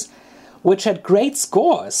movies which had great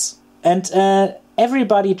scores, and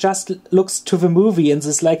everybody just looks to the movie and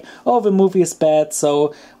is like, oh, the movie is bad,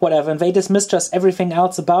 so whatever, and they dismiss just everything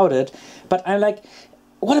else about it. But I'm like,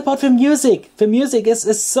 what about the music? The music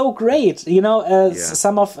is so great. You know,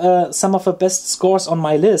 some of the best scores on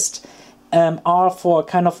my list are for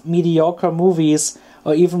kind of mediocre movies,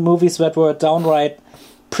 or even movies that were downright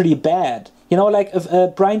pretty bad. You know, like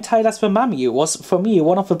Brian Tyler's The Mummy was, for me,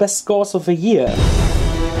 one of the best scores of the year.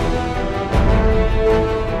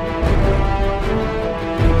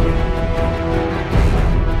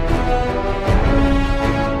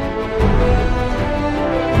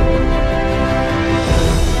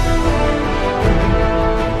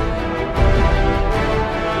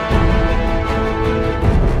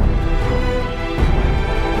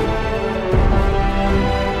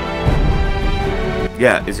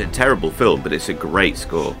 Yeah, it's a terrible film, but it's a great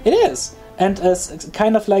score. It is. And it's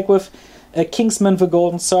kind of like with Kingsman: The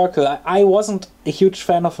Golden Circle. I wasn't a huge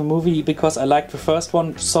fan of the movie because I liked the first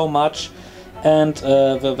one so much, and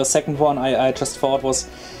the second one I just thought was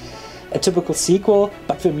a typical sequel,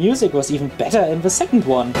 but the music was even better in the second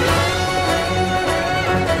one.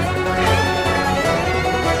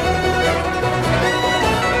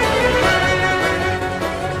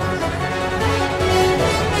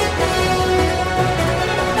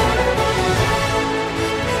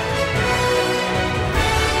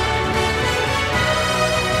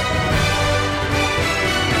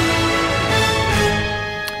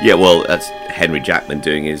 Yeah, well, that's Henry Jackman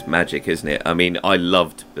doing his magic, isn't it? I mean, I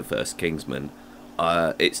loved the first Kingsman.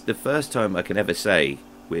 It's the first time I can ever say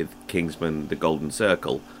with Kingsman: The Golden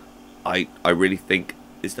Circle, I really think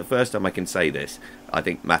it's the first time I can say this. I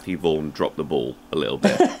think Matthew Vaughn dropped the ball a little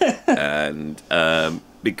bit. And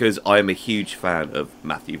because I am a huge fan of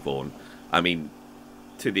Matthew Vaughn. I mean,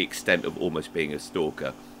 to the extent of almost being a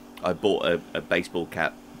stalker. I bought a baseball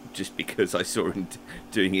cap just because I saw him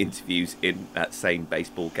doing interviews in that same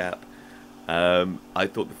baseball cap. I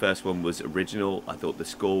thought the first one was original. I thought the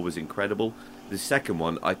score was incredible. The second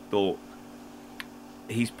one, I thought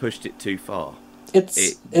he's pushed it too far.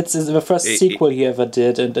 It's the first sequel he ever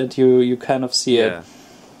did, and you kind of see it.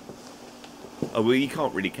 Oh, well, you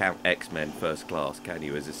can't really count X-Men First Class, can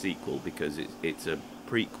you, as a sequel, because it's a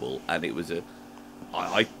prequel, and it was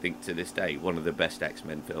I think to this day, one of the best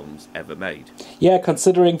X-Men films ever made. Yeah,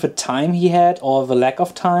 considering the time he had, or the lack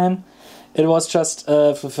of time, it was just,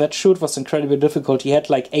 that shoot was incredibly difficult. He had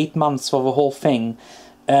like 8 months for the whole thing,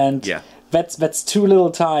 and that's too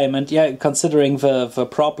little time, and considering the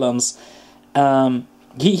problems,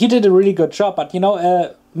 he did a really good job. But, you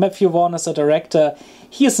know, Matthew Vaughn as a director,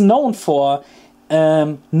 he is known for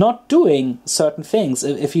not doing certain things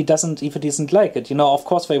if he doesn't like it. You know, of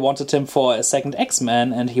course they wanted him for a second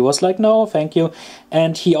X-Men, and he was like, no, thank you.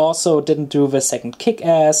 And he also didn't do the second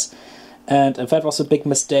Kick-Ass, and that was a big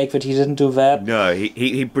mistake that he didn't do that. No,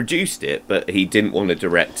 he produced it, but he didn't want to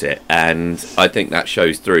direct it, and I think that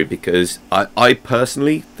shows through, because I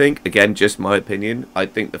personally think, again, just my opinion, I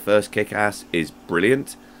think the first Kick-Ass is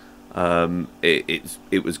brilliant.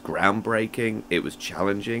 It was groundbreaking, it was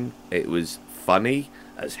challenging, it was funny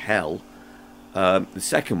as hell. The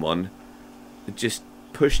second one just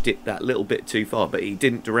pushed it that little bit too far, but he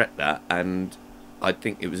didn't direct that, and I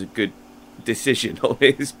think it was a good decision on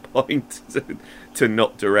his point to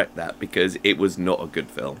not direct that, because it was not a good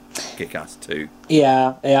film. Kick-Ass 2.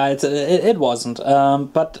 It wasn't.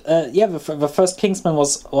 The first Kingsman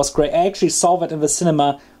was great. I actually saw that in the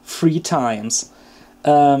cinema 3 times.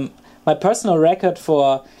 My personal record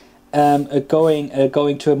for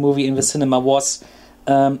going to a movie in the cinema was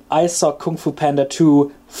I saw Kung Fu Panda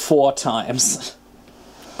 2 4 times.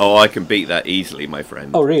 Oh, I can beat that easily, my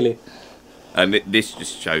friend. Oh, really? And this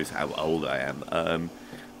just shows how old I am.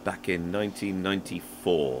 Back in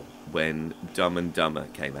 1994, when Dumb and Dumber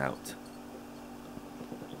came out,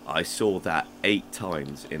 I saw that 8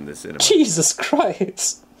 times in the cinema. Jesus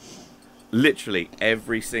Christ! Literally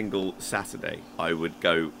every single Saturday, I would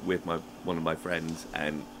go with one of my friends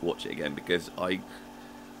and watch it again, because I,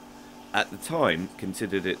 at the time,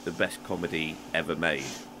 considered it the best comedy ever made.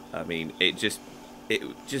 I mean, it just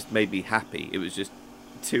made me happy. It was just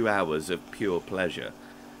 2 hours of pure pleasure.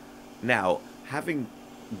 Now, having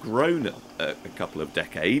grown a couple of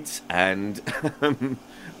decades and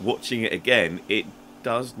watching it again, it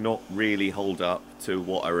does not really hold up to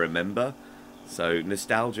what I remember. So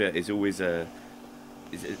nostalgia is always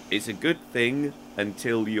it's a good thing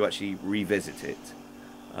until you actually revisit it.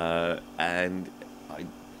 And I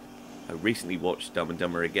recently watched Dumb and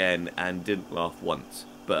Dumber again and didn't laugh once.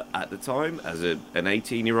 But at the time, as an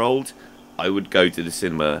 18-year-old, I would go to the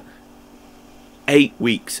cinema 8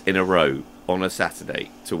 weeks in a row on a Saturday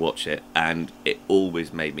to watch it, and it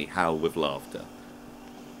always made me howl with laughter.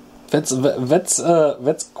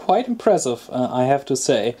 That's quite impressive, I have to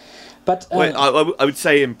say. But well, I would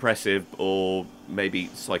say impressive, or maybe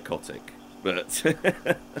psychotic. But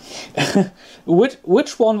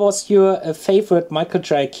which one was your favorite Michael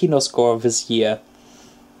Giacchino score this year?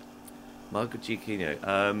 Michael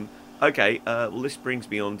Giacchino. Okay, well, this brings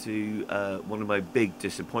me on to one of my big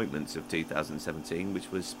disappointments of 2017, which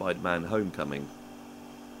was Spider-Man: Homecoming.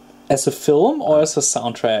 As a film or as a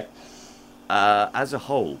soundtrack? As a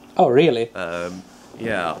whole. Oh, really?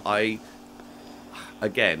 Yeah,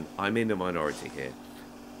 I'm in a minority here.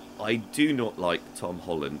 I do not like Tom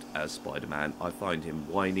Holland as Spider-Man. I find him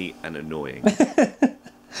whiny and annoying.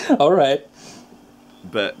 All right.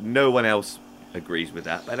 But no one else agrees with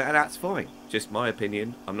that, and that's fine. Just my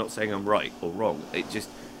opinion. I'm not saying I'm right or wrong. It just,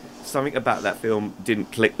 something about that film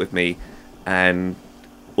didn't click with me, and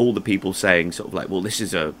all the people saying sort of like, well, this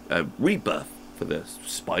is a rebirth for the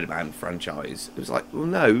Spider-Man franchise. It was like, well,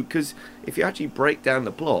 no, because if you actually break down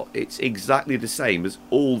the plot, it's exactly the same as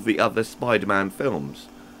all the other Spider-Man films.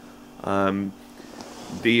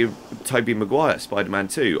 The Tobey Maguire Spider-Man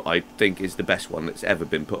 2, I think, is the best one that's ever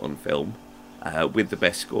been put on film, with the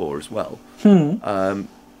best score as well.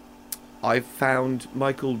 I found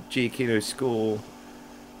Michael Giacchino's score...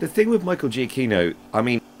 The thing with Michael Giacchino, I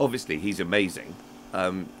mean, obviously he's amazing.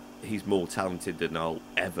 He's more talented than I'll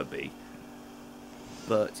ever be.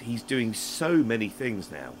 But he's doing so many things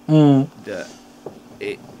now that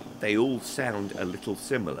they all sound a little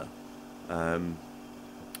similar.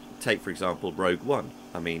 Take, for example, Rogue One.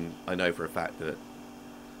 I mean, I know for a fact that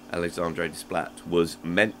Alexandre Desplat was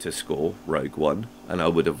meant to score Rogue One, and I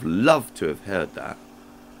would have loved to have heard that.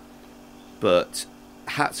 But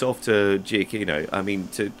hats off to Giacchino. I mean,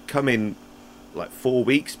 to come in like 4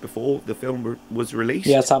 weeks before the film was released.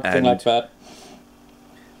 Yeah, something like that.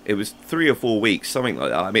 It was 3 or 4 weeks, something like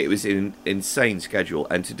that. I mean, it was an insane schedule,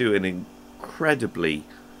 and to do an incredibly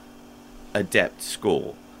adept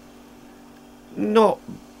score. Not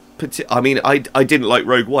I mean, I didn't like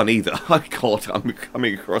Rogue One either. God, I'm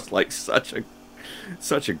coming across like such a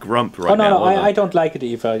grump right now. No, I don't like it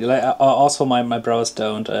either. Like, also, my brothers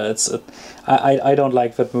don't. I don't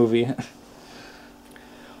like that movie.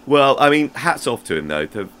 Well, I mean, hats off to him though,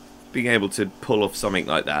 for being able to pull off something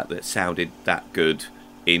like that sounded that good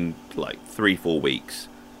in like 3-4 weeks.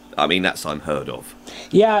 I mean, that's unheard of.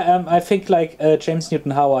 Yeah, I think like James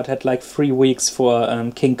Newton Howard had like 3 weeks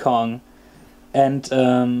for King Kong, and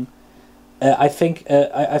I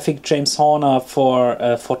think James Horner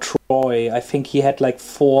for Troy. I think he had like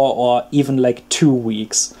 4 or even like 2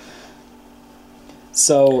 weeks.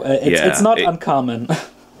 So it's not uncommon.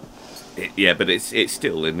 Yeah, but it's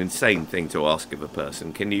still an insane thing to ask of a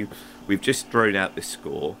person. We've just thrown out this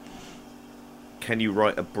score. Can you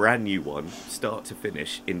write a brand new one, start to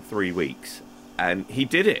finish, in 3 weeks? And he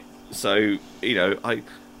did it. So, you know, I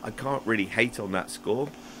can't really hate on that score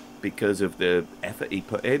because of the effort he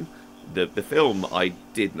put in. The film I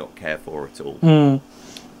did not care for at all.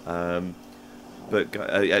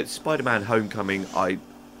 But Spider-Man: Homecoming, I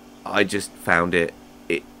just found it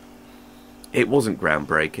wasn't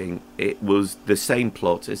groundbreaking. It was the same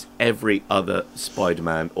plot as every other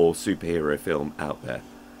Spider-Man or superhero film out there.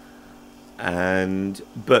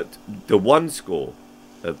 But the one score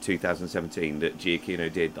of 2017 that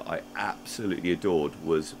Giacchino did that I absolutely adored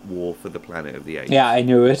was War for the Planet of the Apes. Yeah, I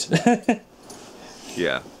knew it.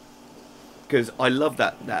 Yeah. Because I love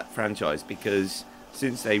that franchise, because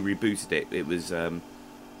since they rebooted it, it was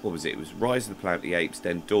what was it? It was Rise of the Planet of the Apes,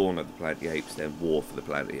 then Dawn of the Planet of the Apes, then War for the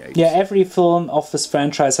Planet of the Apes. Yeah, every film of this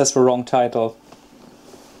franchise has the wrong title.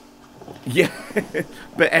 Yeah,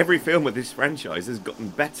 but every film of this franchise has gotten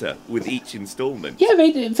better with each installment. Yeah,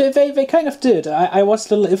 they kind of did. I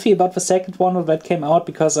was a little iffy about the second one when that came out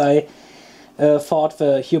because I thought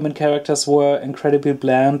the human characters were incredibly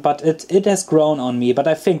bland, but it has grown on me. But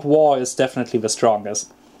I think War is definitely the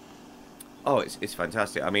strongest. Oh, it's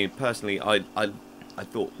fantastic. I mean, personally, I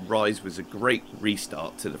thought Rise was a great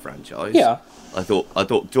restart to the franchise. Yeah. I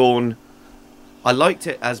thought Dawn, I liked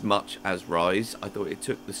it as much as Rise. I thought it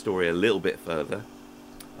took the story a little bit further.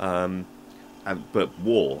 But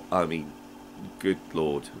War, I mean, good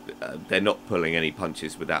lord, they're not pulling any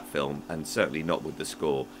punches with that film, and certainly not with the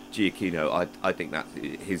score. Giacchino, I think that's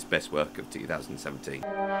his best work of 2017.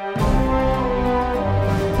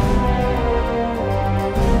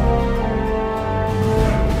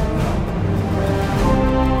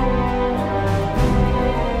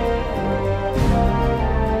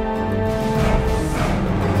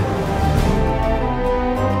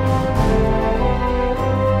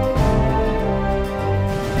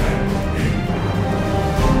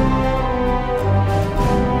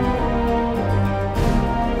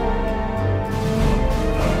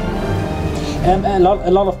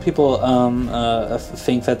 A lot of people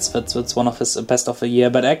think that's one of his best of the year,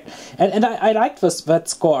 but I liked that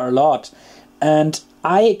score a lot, and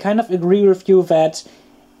I kind of agree with you that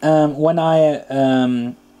when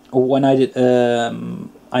I'm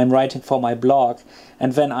writing for my blog,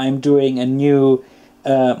 and then I'm doing a new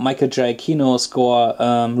Michael Giacchino score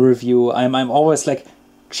review, I'm always like,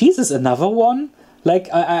 Jesus, another one?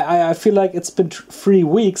 Like I feel like it's been 3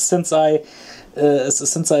 weeks since I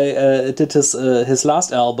did his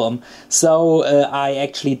last album, so I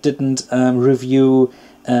actually didn't review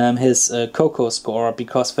his Coco score,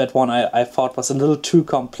 because that one I thought was a little too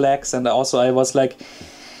complex, and also I was like,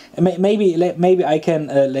 maybe I can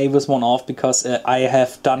lay this one off because I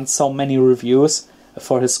have done so many reviews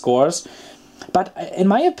for his scores. But in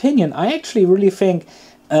my opinion, I actually really think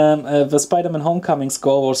the Spider-Man Homecoming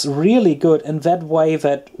score was really good in that way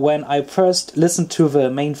that when I first listened to the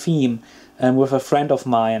main theme with a friend of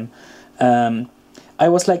mine, I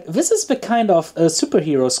was like, this is the kind of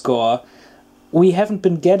superhero score we haven't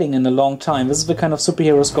been getting in a long time. This is the kind of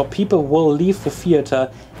superhero score people will leave the theater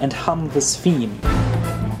and hum this theme.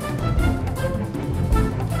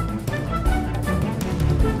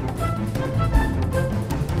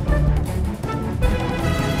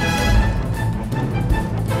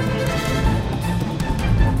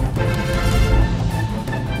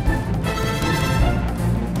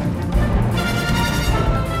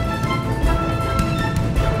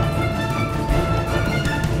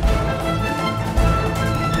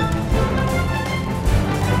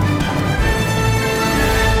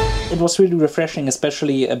 Was really refreshing,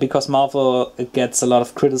 especially because Marvel gets a lot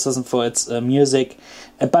of criticism for its music,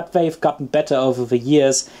 but they've gotten better over the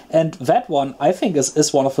years, and that one I think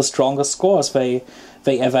is one of the strongest scores they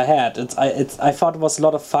ever had. I thought it was a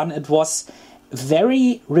lot of fun. It was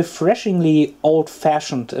very refreshingly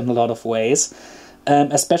old-fashioned in a lot of ways,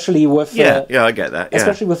 especially with I get that.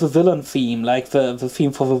 Especially with the villain theme, like the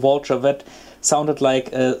theme for the Vulture, that sounded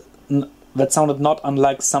like that sounded not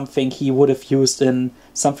unlike something he would have used in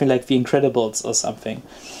something like The Incredibles or something.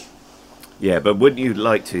 Yeah, but wouldn't you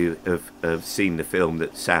like to have seen the film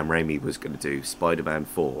that Sam Raimi was going to do, Spider-Man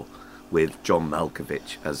 4, with John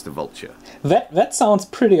Malkovich as the Vulture? That sounds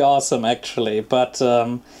pretty awesome, actually. But,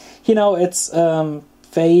 it's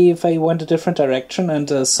they went a different direction, and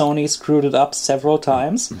Sony screwed it up several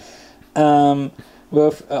times.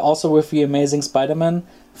 With the Amazing Spider-Man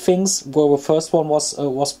things, where the first one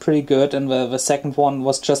was pretty good, and the second one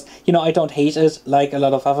was just, I don't hate it like a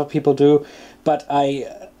lot of other people do, but I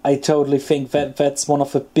totally think that's one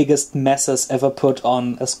of the biggest messes ever put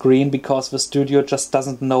on a screen, because the studio just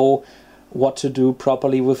doesn't know what to do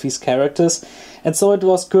properly with these characters. And so it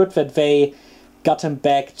was good that they got him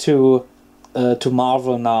back to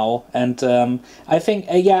Marvel now, and I think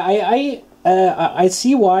I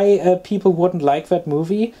see why people wouldn't like that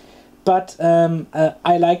movie. But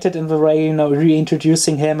I liked it in the way,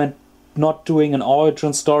 reintroducing him and not doing an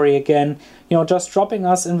origin story again. Just dropping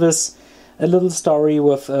us in this a little story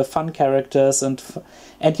with fun characters and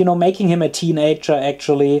making him a teenager,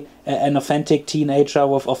 actually, an authentic teenager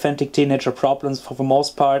with authentic teenager problems for the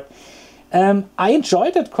most part. I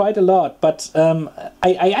enjoyed it quite a lot, but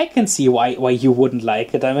I can see why you wouldn't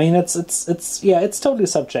like it. I mean, it's totally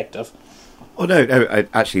subjective. Oh no!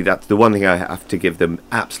 Actually, that's the one thing I have to give them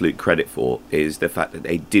absolute credit for is the fact that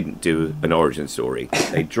they didn't do an origin story.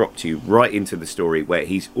 They dropped you right into the story where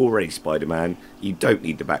he's already Spider-Man. You don't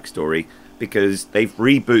need the backstory because they've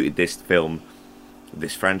rebooted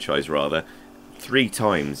this franchise rather, 3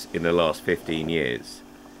 times in the last 15 years,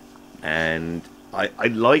 and I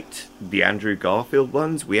liked the Andrew Garfield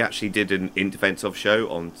ones. We actually did an In Defense Of show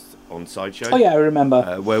on Sideshow. Oh yeah, I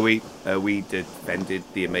remember. Where we defended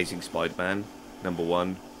the Amazing Spider-Man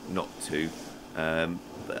 #1, not 2.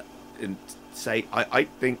 But and say I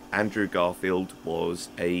think Andrew Garfield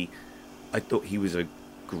I thought he was a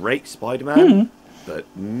great Spider-Man, but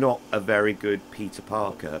not a very good Peter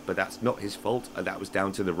Parker. But that's not his fault. That was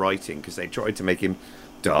down to the writing because they tried to make him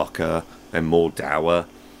darker and more dour.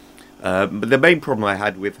 But the main problem I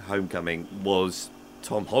had with Homecoming was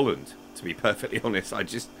Tom Holland. To be perfectly honest, I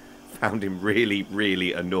just found him really,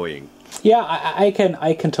 really annoying. Yeah, I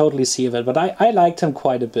can totally see that, but I liked him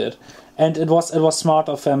quite a bit, and it was smart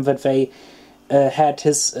of them that they had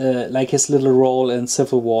his his little role in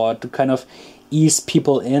Civil War to kind of ease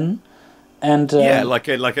people in, and like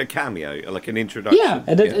a cameo, like an introduction. Yeah,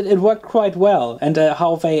 and it worked quite well, and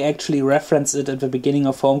how they actually referenced it at the beginning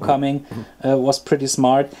of Homecoming was pretty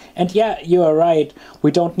smart. And yeah, you are right.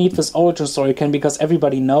 We don't need this origin story, because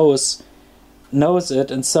everybody knows it,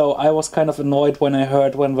 and so I was kind of annoyed when I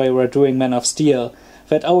heard when they were doing Man of Steel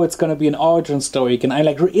that it's going to be an origin story again. I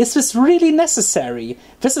is this really necessary?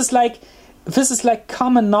 This is like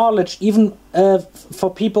common knowledge, even for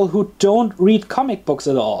people who don't read comic books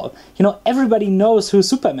at all. Everybody knows who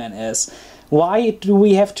Superman is. Why do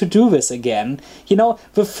we have to do this again?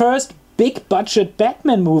 The first big budget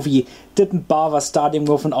Batman movie didn't bother starting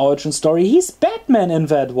with an origin story. He's Batman in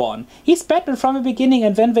that one. He's Batman from the beginning,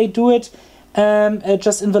 and then they do it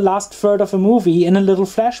just in the last third of a movie in a little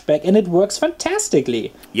flashback, and it works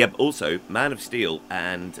fantastically. Yeah, but also Man of Steel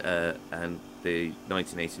and the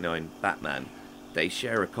 1989 Batman, they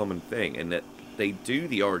share a common thing in that they do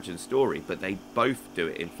the origin story, but they both do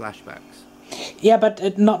it in flashbacks. Yeah,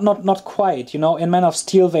 but not quite. In Man of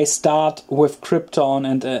Steel they start with Krypton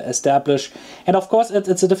and establish, and of course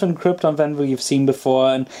it's a different Krypton than we've seen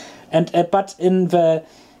before, but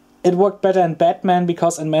it worked better in Batman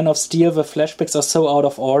because in Man of Steel the flashbacks are so out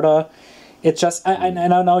of order. It's just I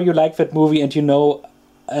know you like that movie, and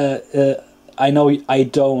I know I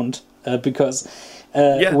don't. Because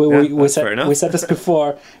we said this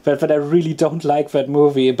before, but I really don't like that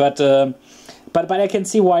movie. But I can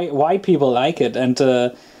see why people like it, and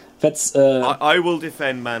that's. I will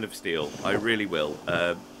defend Man of Steel. I really will.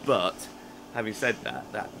 But having said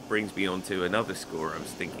that brings me on to another score I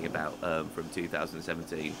was thinking about from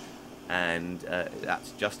 2017, and that's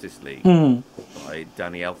Justice League by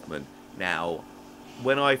Danny Elfman. Now,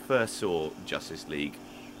 when I first saw Justice League,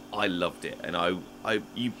 I loved it, and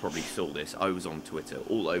you probably saw this. I was on Twitter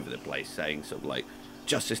all over the place saying sort of like,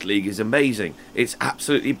 Justice League is amazing. It's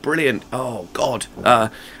absolutely brilliant. Oh God!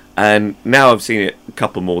 And now I've seen it a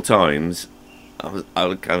couple more times. I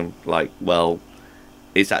was kind of like, well,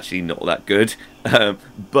 it's actually not that good.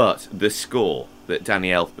 But the score that Danny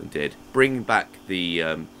Elfman did, bringing back the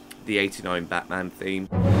 '89 Batman theme.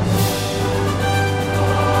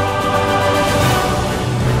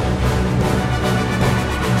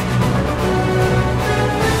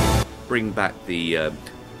 Bring back the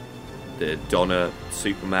Donna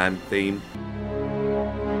Superman theme.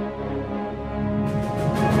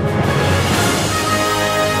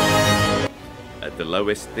 The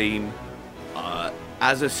Lois theme.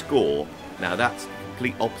 As a score, now that's the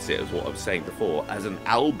complete opposite of what I was saying before. As an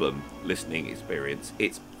album listening experience,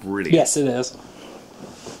 it's brilliant. Yes, it is.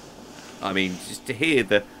 I mean, just to hear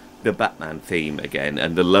the Batman theme again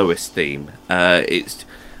and the Lois theme,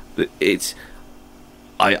 it's.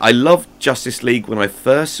 I loved Justice League when I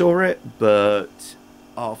first saw it, but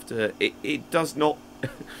after it does not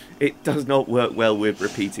work well with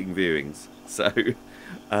repeating viewings. So,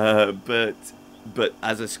 but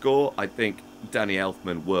as a score, I think Danny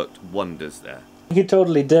Elfman worked wonders there. He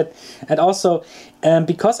totally did, and also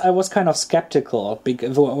because I was kind of skeptical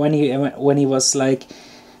when he was like,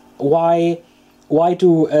 why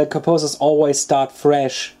do composers always start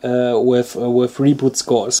fresh with reboot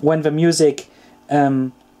scores when the music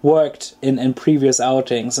worked in previous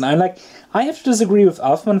outings? And I'm like, I have to disagree with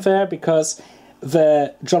Elfman there, because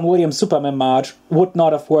the John Williams Superman March would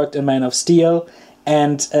not have worked in Man of Steel,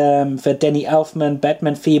 and the Danny Elfman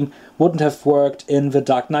Batman theme wouldn't have worked in the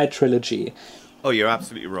Dark Knight trilogy. Oh, you're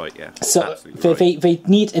absolutely right, yeah. So they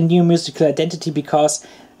need a new musical identity because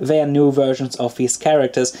they are new versions of these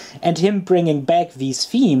characters. And him bringing back these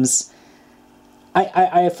themes,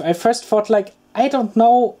 I first thought, like, I don't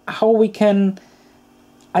know how we can.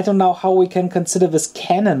 I don't know how we can consider this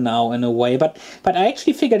canon now in a way, but I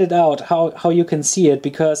actually figured it out how you can see it,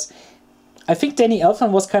 because I think Danny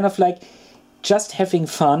Elfman was kind of like just having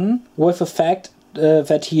fun with the fact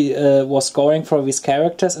that he was scoring for these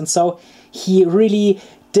characters, and so he really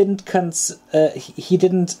didn't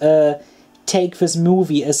take this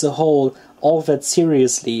movie as a whole all that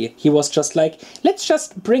seriously. He was just like, let's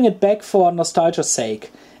just bring it back for nostalgia's sake.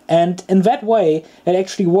 And in that way, it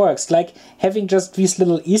actually works. Like having just these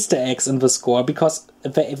little Easter eggs in the score, because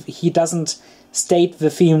he doesn't state the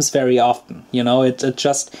themes very often. You know, it's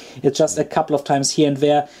just a couple of times here and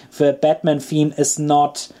there. The Batman theme is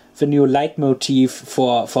not the new leitmotif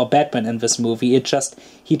for Batman in this movie.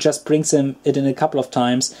 He just brings it in a couple of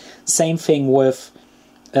times. Same thing with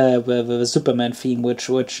the Superman theme, which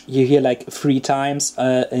you hear like 3 times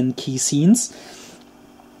in key scenes.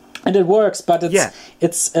 And it works, but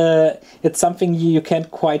it's something you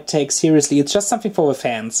can't quite take seriously. It's just something for the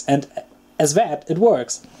fans, and as that, it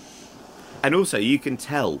works. And also, you can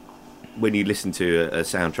tell when you listen to a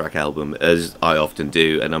soundtrack album, as I often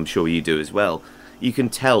do, and I'm sure you do as well, you can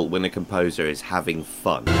tell when a composer is having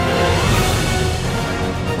fun.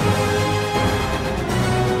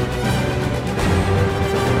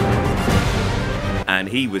 And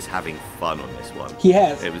he was having fun on this one. He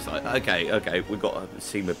has. It was like, okay, we've got a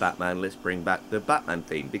scene with Batman, let's bring back the Batman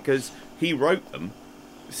theme. Because he wrote them,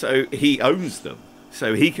 so he owns them.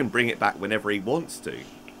 So he can bring it back whenever he wants to.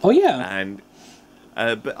 Oh, yeah. And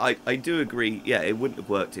but I do agree, yeah, it wouldn't have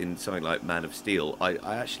worked in something like Man of Steel. I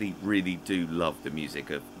actually really do love the music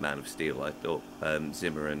of Man of Steel. I thought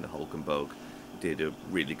Zimmer and Hulkenberg did a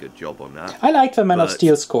really good job on that. I liked the Man of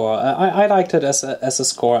Steel score. I liked it as a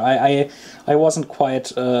score. I wasn't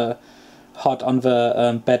quite hot on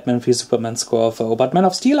the Batman v Superman score though, but Man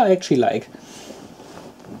of Steel I actually like.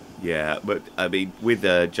 Yeah, but I mean, with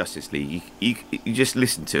Justice League, you just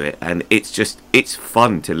listen to it, and it's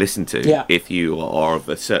fun to listen to. Yeah. If you are of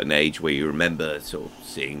a certain age where you remember sort of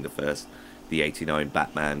seeing the '89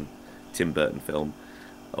 Batman Tim Burton film,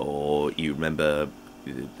 or you remember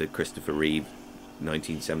the Christopher Reeve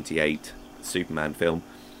 1978 Superman film.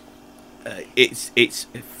 It's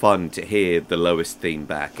fun to hear the Lois theme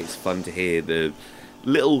back. It's fun to hear the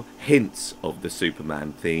little hints of the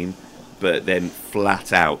Superman theme, but then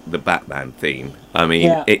flat out the Batman theme. I mean,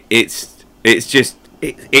 yeah. it's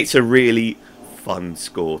a really fun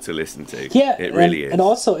score to listen to. Yeah, it really is. And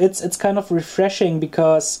also, it's kind of refreshing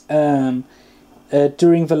because during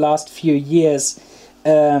the last few years,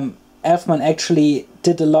 Elfman actually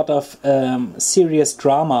did a lot of serious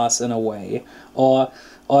dramas in a way, or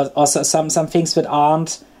some things that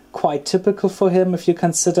aren't quite typical for him if you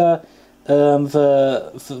consider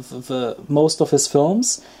the most of his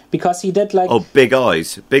films, because he did like Big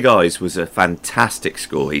Eyes. Big Eyes was a fantastic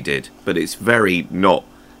score he did, but it's very not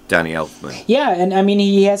Danny Elfman. Yeah, and I mean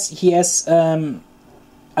he has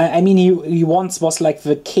I mean he once was like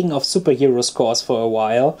the king of superhero scores for a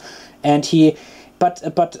while, and but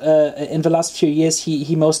in the last few years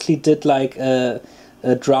he mostly did like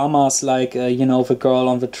dramas like The Girl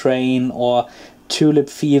on the Train or Tulip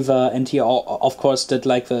Fever, and he of course did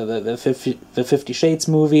like the 50 Shades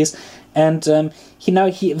movies, and he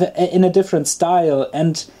in a different style,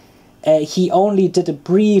 and he only did a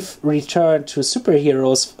brief return to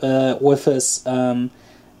superheroes with his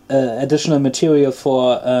additional material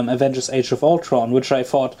for Avengers Age of Ultron, which I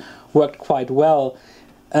thought worked quite well,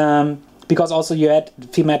 because also you had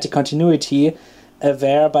thematic continuity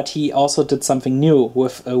there, but he also did something new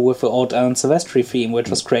with the old Alan Silvestri theme, which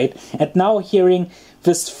was great. And now hearing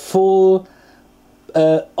this full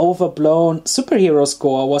overblown superhero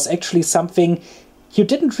score was actually something you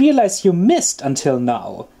didn't realize you missed until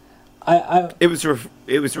now. It was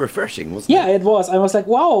refreshing, wasn't it? Yeah, it was. I was like,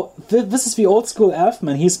 wow, this is the old school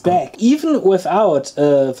Elfman. He's back. Even without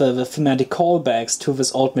the thematic callbacks to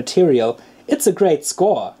this old material, it's a great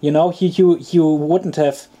score. You wouldn't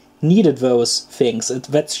have needed those things.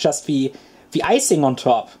 That's just the icing on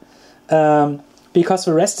top, because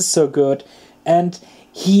the rest is so good. And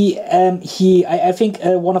I think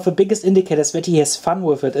one of the biggest indicators that he has fun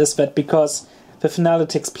with it is that because the finale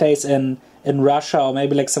takes place in Russia, or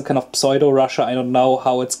maybe like some kind of pseudo-Russia, I don't know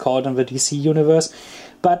how it's called in the DC universe,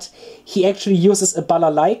 but he actually uses a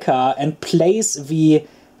balalaika and plays the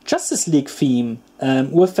Justice League theme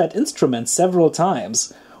with that instrument several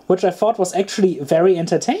times, which I thought was actually very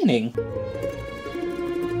entertaining.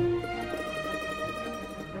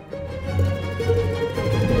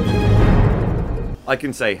 I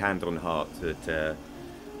can say hand on heart that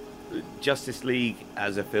Justice League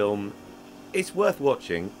as a film it's worth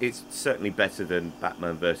watching. It's certainly better than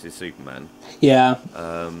Batman versus Superman. Yeah.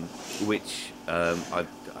 Which I've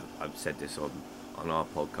said this on our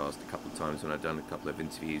podcast a couple of times when I've done a couple of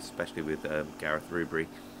interviews, especially with Gareth Rubery.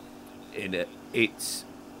 It's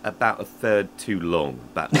about a third too long,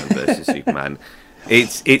 Batman versus Superman.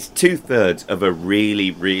 It's 2/3 of a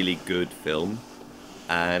really, really good film,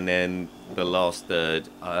 and then the last third,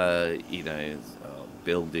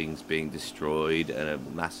 buildings being destroyed and a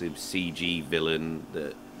massive CG villain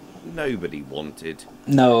that nobody wanted.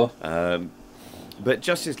 No. But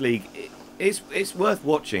Justice League, it's worth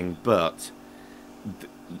watching, but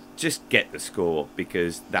just get the score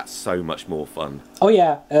because that's so much more fun. Oh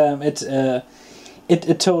yeah,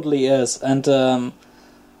 it totally is, and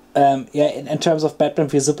in terms of Batman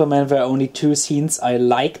v Superman, there are only 2 scenes I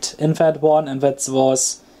liked in that one, and that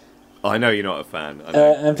was. I know you're not a fan.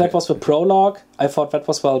 And that was the prologue. I thought that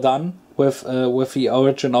was well done with the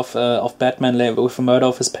origin of Batman, with the murder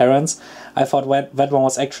of his parents. I thought that one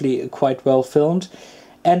was actually quite well filmed,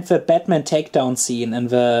 and the Batman takedown scene and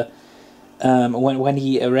the when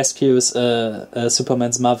he rescues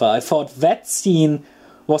Superman's mother. I thought that scene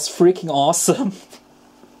was freaking awesome.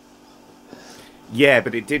 Yeah,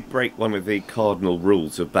 but it did break one of the cardinal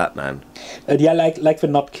rules of Batman. Like the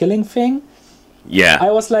not killing thing. Yeah. I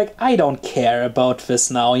was like, I don't care about this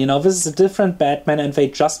now. This is a different Batman, and they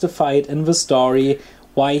justify it in the story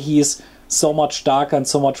why he's so much darker and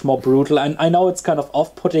so much more brutal. And I know it's kind of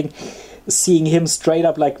off-putting seeing him straight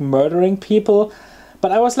up like murdering people,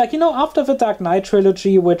 but I was like, after the Dark Knight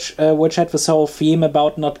trilogy, which had this whole theme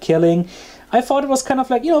about not killing, I thought it was kind of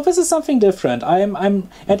like, this is something different. And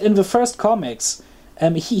in the first comics,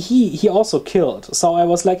 he also killed. So I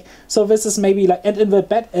was like, so this is maybe like, and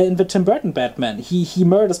in the Tim Burton Batman, he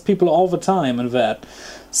murders people all the time in that.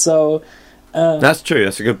 So that's true.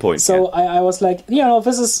 That's a good point. So yeah. I was like,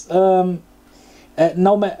 this is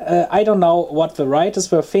I don't know what the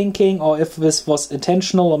writers were thinking, or if this was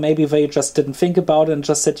intentional, or maybe they just didn't think about it and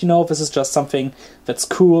just said, this is just something that's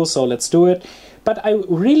cool, so let's do it. But I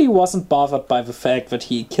really wasn't bothered by the fact that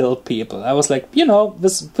he killed people. I was like,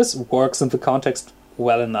 this works in the context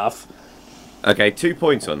well enough. Okay, 2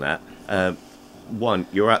 points on that. One,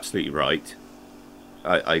 you're absolutely right.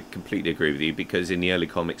 I completely agree with you, because in the early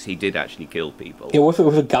comics he did actually kill people. Yeah, with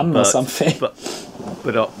a gun or something. But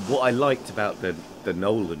what I liked about the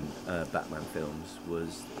Nolan Batman films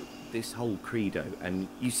was this whole credo, and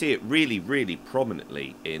you see it really, really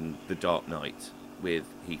prominently in The Dark Knight with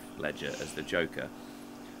Heath Ledger as the Joker,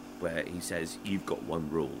 where he says, you've got one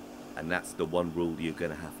rule, and that's the one rule you're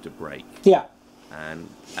going to have to break. Yeah.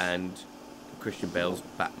 And Christian Bale's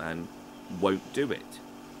Batman won't do it,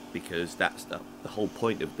 because that's the whole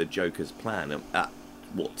point of the Joker's plan, and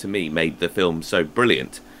what to me made the film so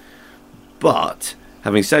brilliant. But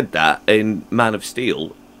having said that, in Man of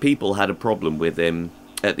Steel, people had a problem with him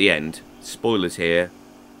at the end. Spoilers here,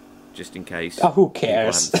 just in case. Oh, who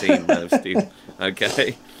cares? People haven't seen Man of Steel.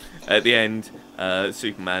 Okay. At the end,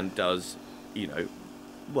 Superman does,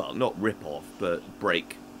 not rip off, but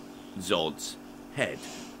break Zod's head.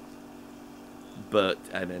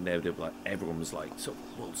 And then they were like, everyone was like,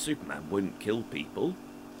 Superman wouldn't kill people.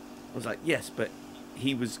 I was like, yes, but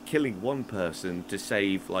he was killing one person to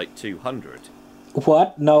save 200.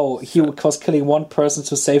 What? No, he was killing one person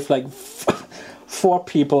to save 4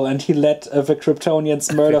 people, and he let the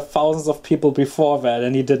Kryptonians murder thousands of people before that,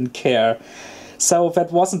 and he didn't care. So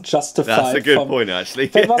that wasn't justified. That's a good point, actually.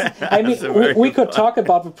 That wasn't, I mean, we could talk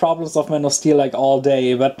about the problems of Man of Steel all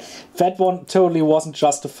day, but that one totally wasn't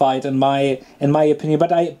justified in my opinion.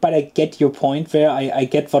 But I get your point there. I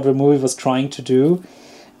get what the movie was trying to do,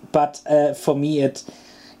 but for me it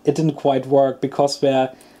didn't quite work, because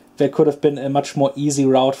there could have been a much more easy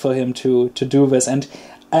route for him to do this. And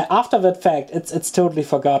after that fact, it's totally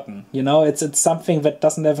forgotten. It's something that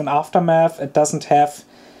doesn't have an aftermath. It doesn't have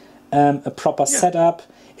a proper setup.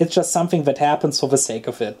 It's just something that happens for the sake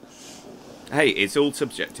of it. Hey, it's all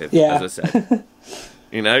subjective, yeah. as I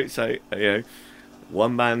said. So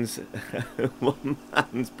one man's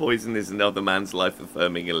poison is another man's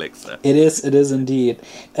life-affirming elixir. It is indeed.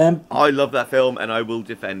 I love that film, and I will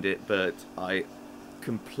defend it, but I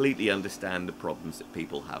completely understand the problems that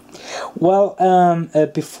people have. Well,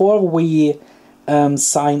 before we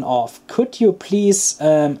sign off, could you please?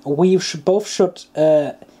 We both should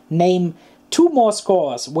name 2 more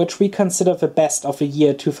scores which we consider the best of the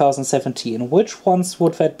year 2017. Which ones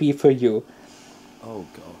would that be for you? Oh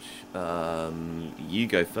gosh, you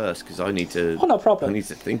go first, because I need to. Oh, no problem. I need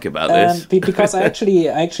to think about this because I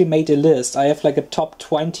actually made a list. I have a top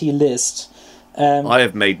 20 list I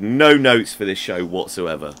have made no notes for this show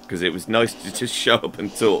whatsoever because it was nice to just show up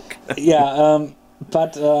and talk. Yeah,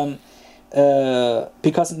 but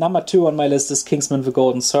because number 2 on my list is Kingsman: The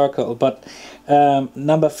Golden Circle, but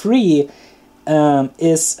number 3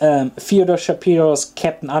 is Fyodor Shapiro's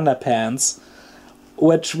Captain Underpants,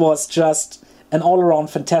 which was just an all-around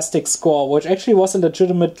fantastic score, which actually was a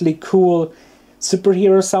legitimately cool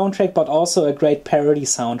superhero soundtrack, but also a great parody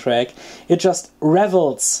soundtrack. It just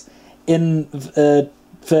revels in the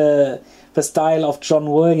style of John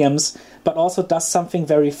Williams, but also does something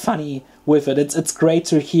very funny with it. It's great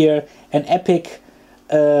to hear an epic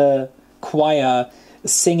choir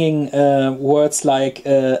singing words like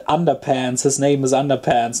underpants, his name is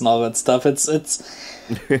Underpants, and all that stuff. It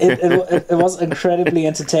was incredibly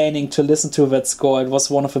entertaining to listen to that score. It was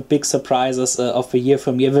one of the big surprises of the year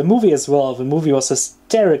for me. The movie as well. The movie was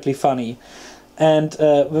hysterically funny, and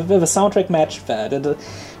the soundtrack matched that. It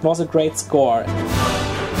was a great score.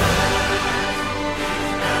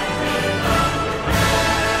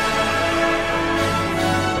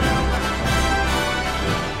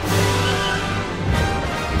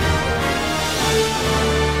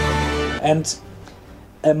 And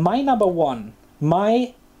my number 1,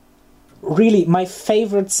 my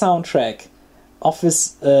favorite soundtrack of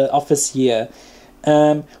this year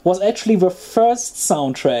was actually the first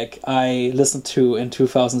soundtrack I listened to in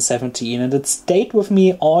 2017, and it stayed with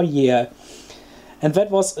me all year. And that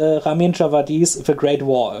was Ramin Djawadi's The Great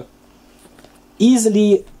Wall.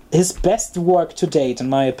 Easily his best work to date, in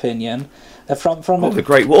my opinion. The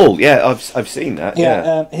Great Wall, yeah, I've seen that.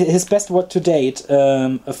 Yeah, his best work to date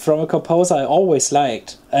from a composer I always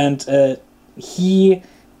liked, and he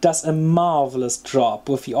does a marvelous job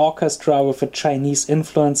with the orchestra, with the Chinese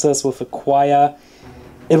influences, with the choir.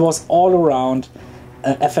 It was all around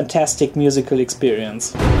a fantastic musical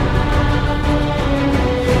experience.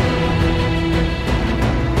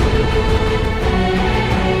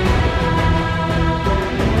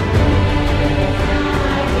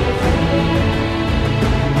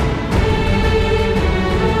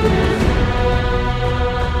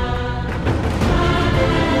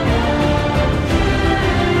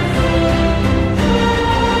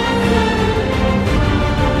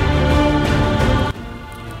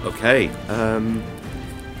 Okay,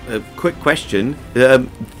 a quick question.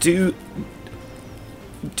 Do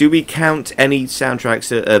we count any soundtracks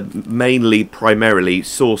that are primarily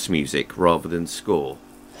source music rather than score?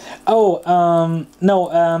 Oh,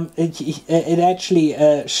 no, it actually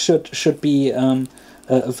should be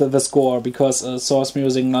the score, because source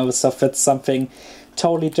music and other stuff, that's something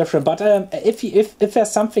totally different. But if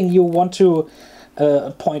there's something you want to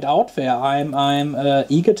point out there, I'm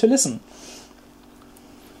eager to listen.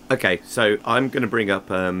 Okay, so I'm going to bring up,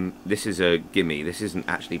 this is a gimme. This isn't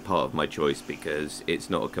actually part of my choice because it's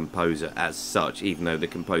not a composer as such, even though the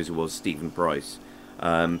composer was Stephen Price.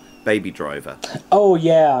 Baby Driver. Oh,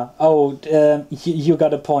 yeah. Oh, you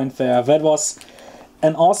got a point there. That was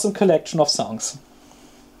an awesome collection of songs.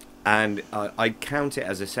 And I count it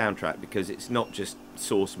as a soundtrack because it's not just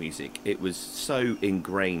source music. It was so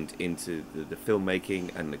ingrained into the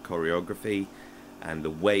filmmaking and the choreography and the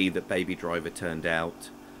way that Baby Driver turned out.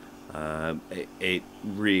 It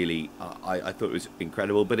really, I thought it was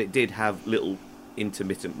incredible, but it did have little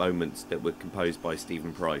intermittent moments that were composed by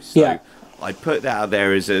Stephen Price. So yeah. I put that out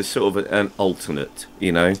there as a sort of an alternate,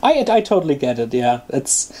 you know. I totally get it. Yeah,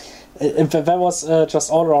 that was just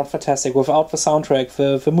all around fantastic. Without the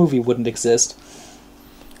soundtrack, the movie wouldn't exist.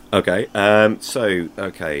 Okay, let's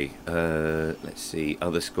see,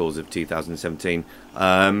 other scores of 2017.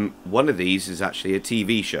 One of these is actually a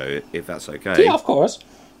TV show, if that's okay. Yeah, of course.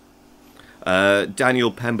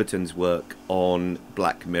 Daniel Pemberton's work on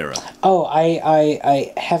Black Mirror. Oh,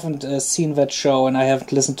 I haven't seen that show, and I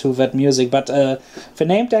haven't listened to that music, but the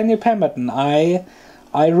name Daniel Pemberton, I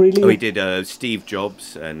really... Oh, he did Steve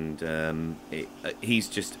Jobs, and he's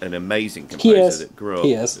just an amazing composer that grew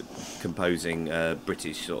up composing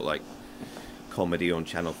British sort of like comedy on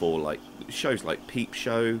Channel 4, like shows like Peep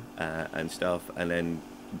Show and stuff, and then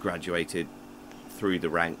graduated through the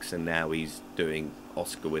ranks, and now he's doing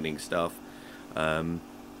Oscar-winning stuff.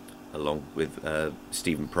 Along with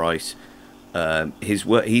Stephen Price. His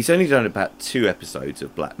work, he's only done about 2 episodes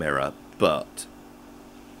of Black Mirror,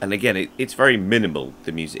 and again, it's very minimal,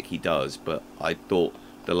 the music he does, but I thought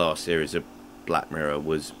the last series of Black Mirror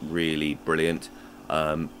was really brilliant.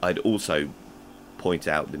 I'd also point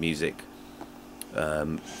out the music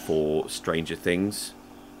for Stranger Things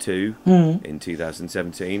 2 in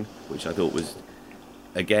 2017, which I thought was,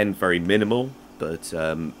 again, very minimal, but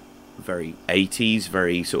very 80s,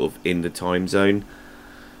 very sort of in the time zone.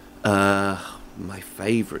 My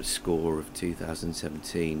favourite score of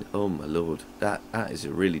 2017. Oh my lord, that is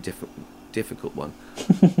a really difficult one.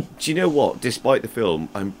 Do you know what? Despite the film,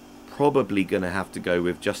 I'm probably going to have to go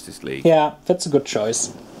with Justice League. Yeah, that's a good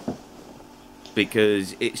choice.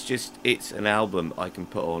 Because it's an album I can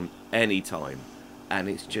put on any time, and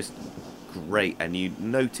it's just great. And you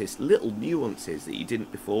notice little nuances that you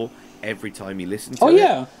didn't before every time you listen to it. Oh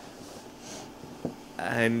yeah.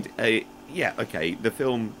 And yeah, okay, the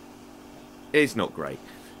film is not great.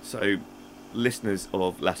 So, listeners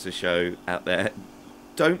of Lasso Show out there,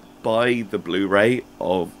 don't buy the Blu-ray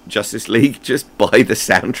of Justice League. Just buy the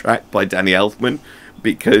soundtrack by Danny Elfman,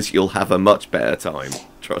 because you'll have a much better time.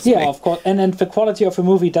 Trust me. Yeah, of course. And the quality of a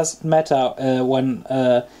movie doesn't matter when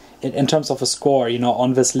in terms of a score,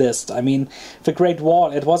 on this list. I mean, The Great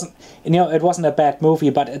Wall, it wasn't a bad movie,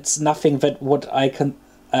 but it's nothing that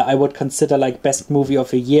I would consider like best movie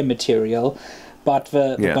of the year material. But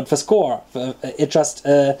the score, it just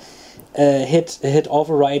hit all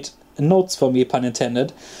the right notes for me, pun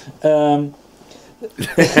intended. And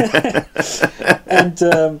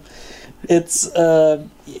it's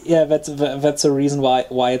that's a reason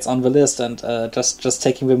why it's on the list. And just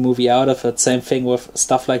taking the movie out of it, same thing with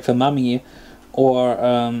stuff like The Mummy,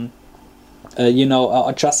 or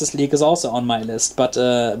Justice League is also on my list, but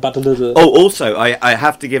a little. Oh, also, I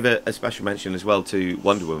have to give a special mention as well to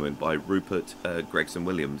Wonder Woman by Rupert Gregson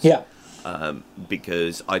Williams. Yeah.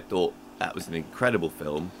 Because I thought that was an incredible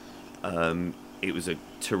film. It was a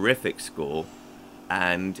terrific score,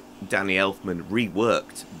 and Danny Elfman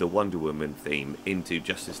reworked the Wonder Woman theme into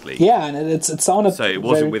Justice League. Yeah, and it sounded so it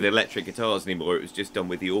wasn't with electric guitars anymore. It was just done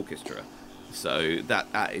with the orchestra. So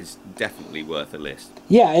that is definitely worth a list.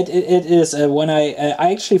 Yeah, it is. When I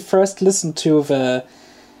actually first listened to the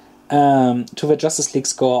Justice League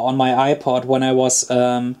score on my iPod when I was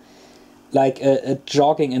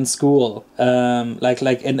jogging in school, during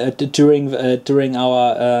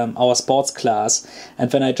our sports class,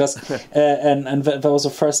 and when I just and that was the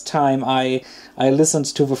first time I listened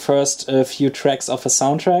to the first few tracks of the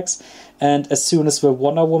soundtracks, and as soon as the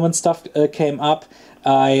Wonder Woman stuff came up,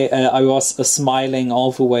 I was smiling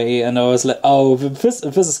all the way, and I was like, "Oh, this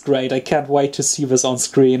is great! I can't wait to see this on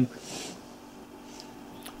screen."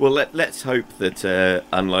 Well, let's hope that,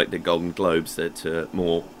 unlike the Golden Globes, that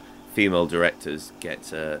more female directors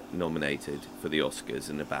get nominated for the Oscars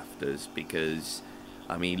and the BAFTAs, because,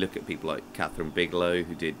 I mean, look at people like Catherine Bigelow,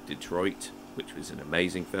 who did Detroit, which was an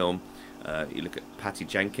amazing film. You look at Patty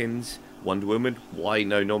Jenkins, Wonder Woman. Why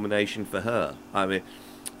no nomination for her? I mean,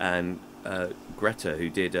 and Greta, who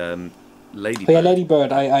did Lady Bird. Yeah, Lady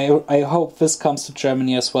Bird. I hope this comes to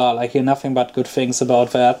Germany as well. I hear nothing but good things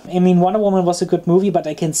about that. I mean, Wonder Woman was a good movie, but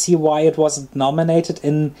I can see why it wasn't nominated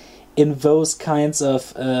in those kinds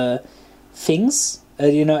of things.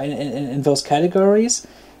 In those categories,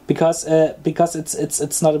 because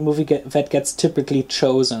it's not a movie that gets typically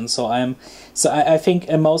chosen. So I think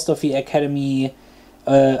most of the Academy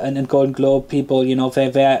and Golden Globe people,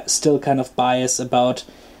 they're still kind of biased about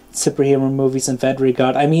superhero movies in that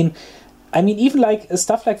regard. I mean, even like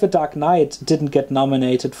stuff like The Dark Knight didn't get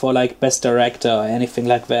nominated for like Best Director or anything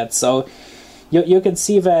like that. So you can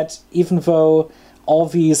see that even though all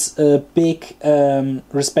these big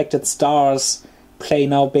respected stars play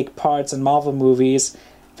now big parts in Marvel movies,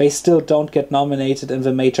 they still don't get nominated in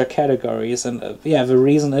the major categories. And the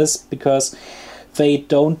reason is because they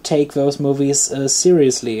don't take those movies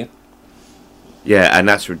seriously. Yeah, and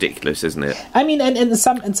that's ridiculous, isn't it? I mean, and in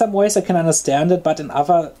some ways I can understand it, but in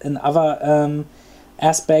other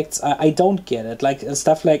aspects I don't get it. Like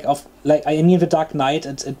stuff like The Dark Knight,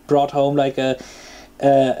 it brought home like a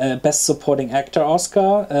Best Supporting Actor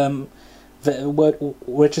Oscar,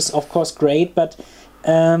 which is of course great, but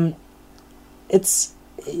it's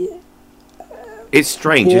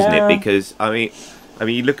strange, isn't it? Because I mean,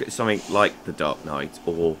 you look at something like The Dark Knight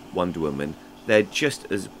or Wonder Woman. They're just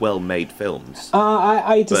as well-made films.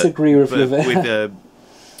 I disagree with you there.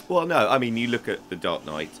 Well, no, I mean, you look at The Dark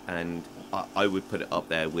Knight, and I would put it up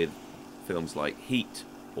there with films like Heat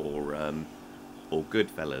or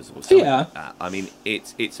Goodfellas or something like that. I mean,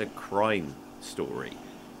 it's a crime story.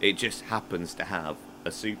 It just happens to have a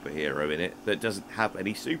superhero in it that doesn't have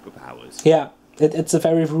any superpowers. Yeah. It's a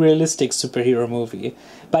very realistic superhero movie.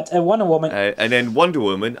 But Wonder Woman... and then Wonder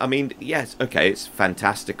Woman, I mean, yes, okay, it's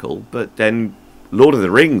fantastical, but then Lord of the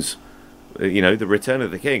Rings, The Return of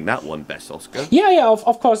the King, that won Best Oscar. Yeah,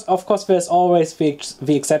 of course, there's always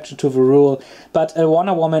the exception to the rule. But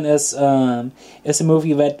Wonder Woman is a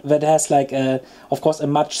movie that has, like, of course, a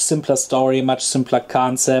much simpler story, much simpler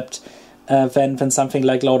concept than something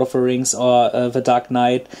like Lord of the Rings or The Dark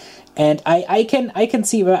Knight. And I can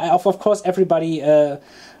see, of course, everybody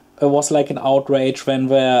was like an outrage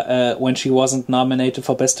when she wasn't nominated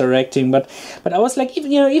for best directing, but I was like,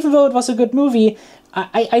 even though it was a good movie,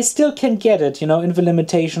 I still can get it, in the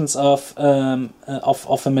limitations of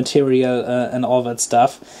the material and all that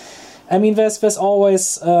stuff. I mean, there's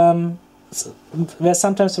always there's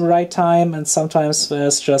sometimes the right time, and sometimes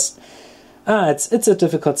there's just it's a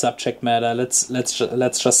difficult subject matter. Let's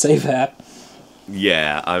just say that.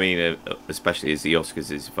 Yeah, I mean, especially as the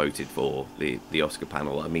Oscars is voted for, the Oscar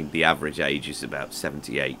panel, I mean, the average age is about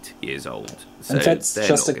 78 years old. So and that's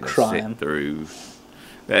just a crime.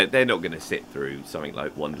 They're not going to sit through something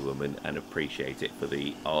like Wonder Woman and appreciate it for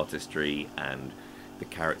the artistry and the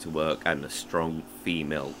character work and the strong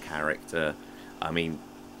female character. I mean,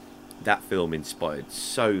 that film inspired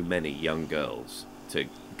so many young girls to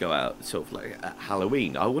go out sort of like at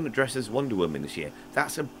Halloween. I want to dress as Wonder Woman this year.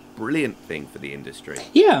 That's a brilliant thing for the industry.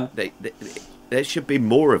 Yeah, there should be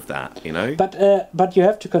more of that, But you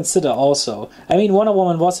have to consider also. I mean, Wonder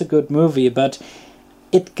Woman was a good movie, but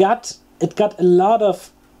it got a lot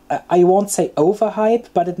of, I won't say overhype,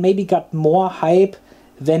 but it maybe got more hype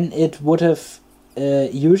than it would have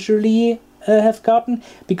usually have gotten,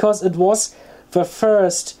 because it was the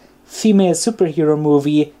first female superhero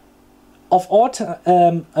movie of all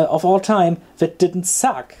time that didn't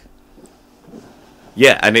suck.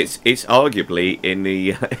 Yeah, and it's arguably in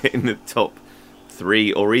the top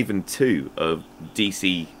 3 or even 2 of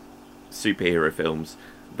DC superhero films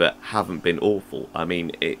that haven't been awful. I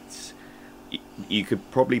mean, you could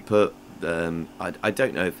probably put I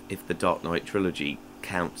don't know if the Dark Knight trilogy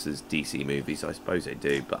counts as DC movies. I suppose they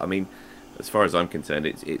do, but I mean, as far as I'm concerned,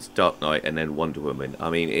 it's Dark Knight and then Wonder Woman. I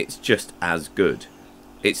mean, it's just as good.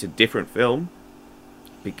 It's a different film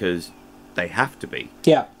because they have to be.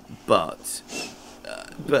 Yeah. But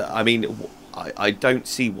I mean, I don't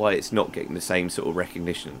see why it's not getting the same sort of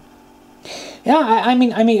recognition. Yeah,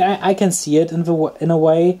 I can see it in a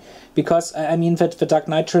way, because I mean that the Dark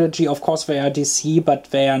Knight trilogy, of course, they are DC, but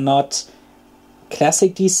they are not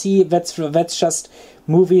classic DC. That's just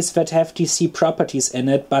movies that have DC properties in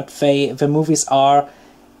it, but the movies are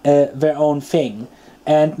their own thing.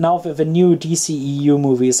 And now the new DCEU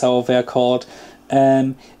movies, how they're called,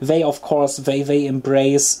 they of course they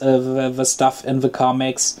embrace the stuff in the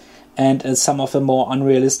comics and some of the more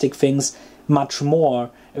unrealistic things much more.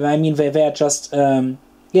 I mean, they're just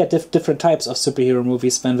different types of superhero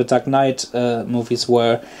movies than the Dark Knight movies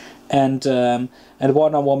were, and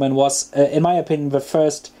Wonder Woman was, in my opinion, the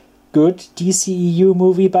first good DCEU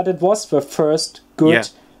movie, but it was the first good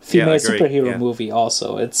female superhero movie.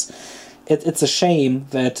 Also, it's a shame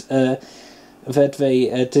that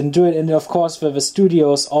they didn't do it, and of course the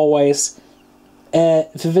studios always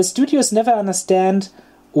the studios never understand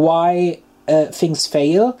why things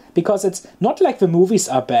fail, because it's not like the movies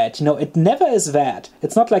are bad. It never is that.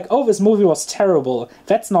 It's not like, oh, this movie was terrible.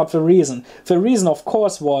 That's not the reason. The reason, of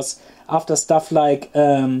course, was after stuff like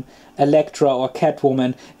Elektra or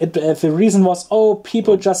Catwoman. The reason was, oh,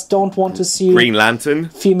 people just don't want to see Green Lantern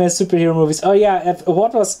female superhero movies. Oh yeah,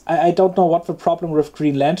 I don't know what the problem with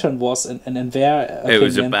Green Lantern was in their opinion. It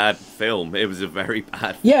was a bad film. It was a very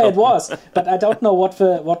bad film. Yeah, it was, but I don't know what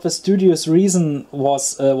the studio's reason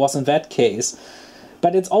was in that case.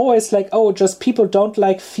 But it's always like, oh, just people don't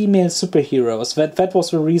like female superheroes. That was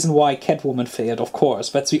the reason why Catwoman failed, of course.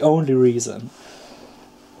 That's the only reason.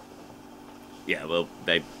 Yeah, well,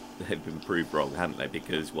 they've been proved wrong, haven't they?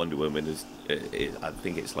 Because Wonder Woman is I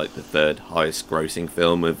think it's like the 3rd highest grossing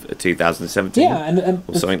film of 2017. Yeah, and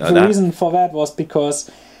or something the like that. reason for that was because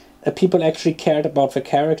people actually cared about the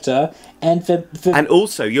character, and and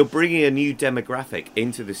also you're bringing a new demographic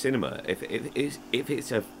into the cinema. If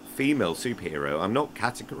it's a female superhero, I'm not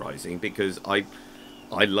categorizing, because I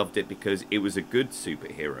loved it because it was a good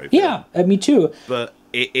superhero film. Yeah, me too. But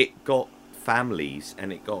it got families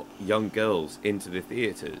and it got young girls into the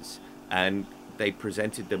theatres, and they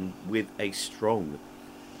presented them with a strong,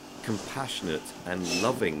 compassionate and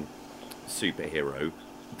loving superhero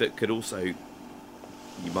that could also,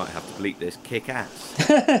 you might have to bleep this, kick ass.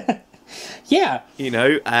 Yeah,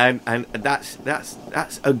 and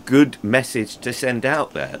that's a good message to send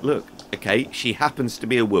out there. Look, okay, she happens to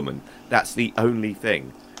be a woman. That's the only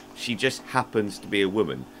thing. She just happens to be a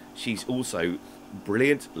woman. She's also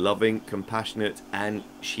brilliant, loving, compassionate, and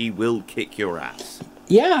she will kick your ass.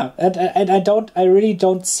 Yeah, and I really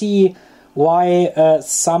don't see why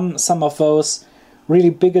some of those really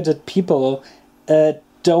bigoted people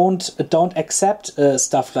don't accept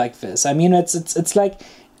stuff like this. I mean, it's like,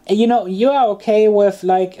 you are okay with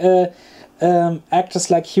like actors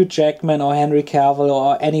like Hugh Jackman or Henry Cavill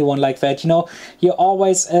or anyone like that, you're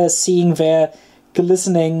always seeing their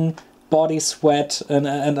glistening body sweat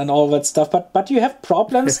and all that stuff. But you have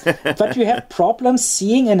problems. But you have problems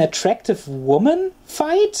seeing an attractive woman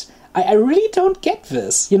fight. I really don't get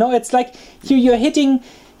this. It's like you're hitting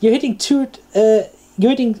two.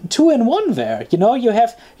 You're hitting two in one there. You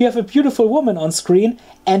have a beautiful woman on screen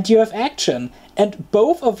and you have action, and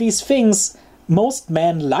both of these things most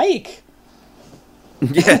men like.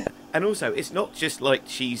 Yeah, and also it's not just like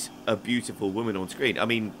she's a beautiful woman on screen. I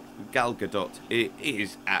mean, Gal Gadot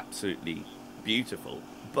is absolutely beautiful,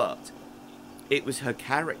 but it was her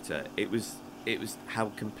character. It was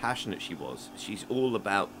how compassionate she was. She's all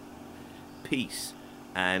about peace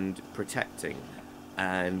and protecting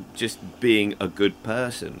and just being a good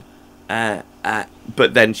person. But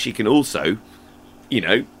then she can also,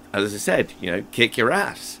 as I said, kick your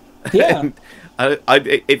ass. Yeah.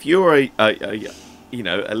 If you're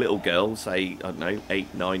a little girl, say, I don't know,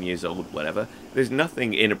 8, 9 years old, whatever, there's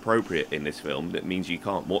nothing inappropriate in this film that means you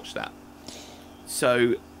can't watch that.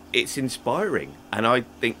 So it's inspiring, and I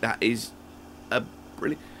think that is a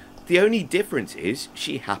brilliant... The only difference is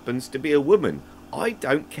she happens to be a woman. I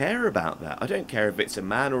don't care about that. I don't care if it's a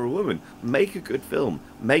man or a woman. Make a good film.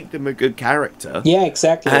 Make them a good character. Yeah,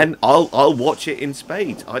 exactly. And I'll watch it in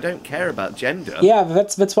spades. I don't care about gender. Yeah,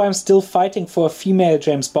 that's why I'm still fighting for a female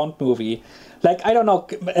James Bond movie. Like, I don't know,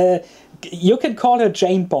 you can call her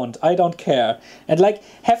Jane Bond. I don't care. And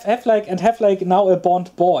have now a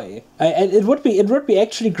Bond boy. It would be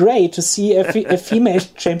actually great to see a female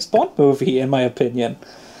James Bond movie, in my opinion.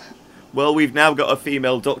 Well, we've now got a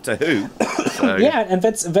female Doctor Who. So. Yeah, and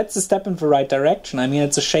that's a step in the right direction. I mean,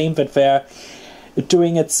 it's a shame that they're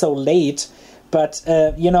doing it so late. But,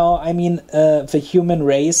 the human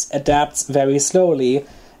race adapts very slowly.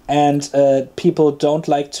 And people don't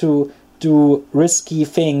like to do risky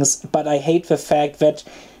things. But I hate the fact that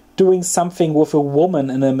doing something with a woman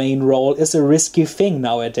in a main role is a risky thing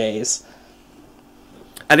nowadays.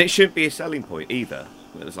 And it shouldn't be a selling point either.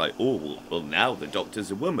 It's like, well, now the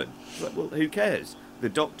Doctor's a woman. It's like, well, who cares? The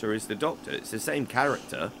Doctor is the Doctor. It's the same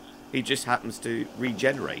character. He just happens to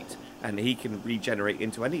regenerate, and he can regenerate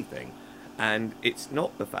into anything. And it's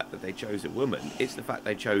not the fact that they chose a woman. It's the fact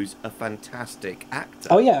they chose a fantastic actor.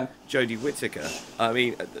 Oh, yeah. Jodie Whittaker. I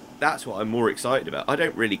mean, that's what I'm more excited about. I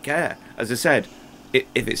don't really care. As I said, if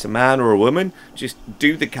it's a man or a woman, just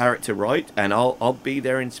do the character right, and I'll be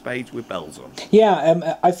there in spades with bells on.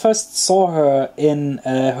 Yeah, I first saw her in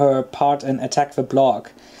her part in Attack the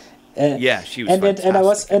Block. Yeah, she was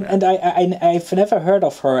fantastic. I've never heard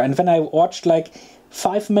of her, and when I watched like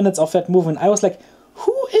 5 minutes of that movie, I was like,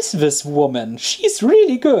 who is this woman? She's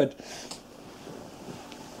really good.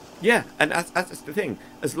 Yeah, and that's the thing.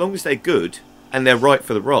 As long as they're good and they're right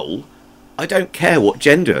for the role, I don't care what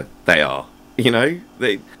gender they are.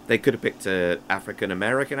 They could have picked an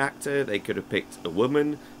African-American actor, they could have picked a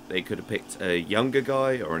woman, they could have picked a younger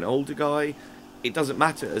guy or an older guy. It doesn't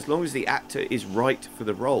matter. As long as the actor is right for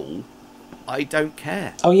the role, I don't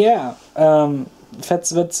care. Oh, yeah.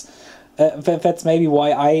 That's maybe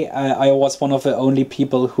why I was one of the only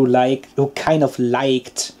people who kind of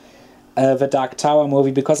liked the Dark Tower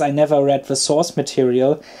movie, because I never read the source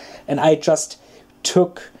material, and I just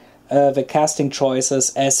took the casting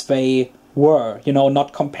choices as they were,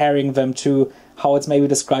 not comparing them to how it's maybe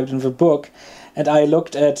described in the book. And I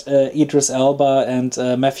looked at Idris Elba and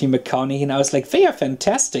Matthew McConaughey, and I was like, they are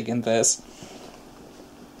fantastic in this.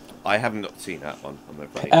 I have not seen that one, I'm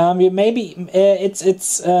afraid. Maybe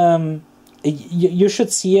it's you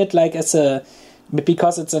should see it like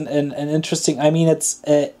because it's an interesting. I mean, it's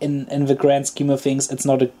in the grand scheme of things, it's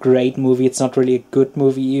not a great movie. It's not really a good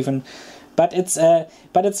movie even. But it's at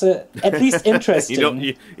least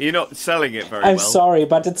interesting. You're not selling it very well. I'm sorry,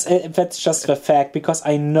 but that's just the fact, because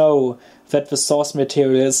I know that the source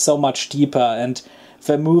material is so much deeper, and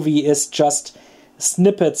the movie is just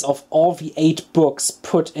snippets of all the 8 books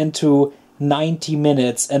put into 90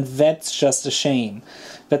 minutes, and that's just a shame.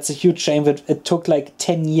 That's a huge shame that it took like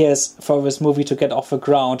 10 years for this movie to get off the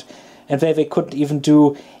ground, and they couldn't even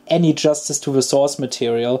do any justice to the source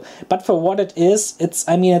material. But for what it is, it's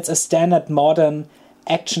a standard modern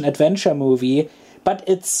action-adventure movie, but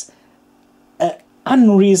it's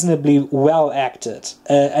unreasonably well acted.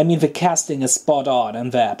 The casting is spot on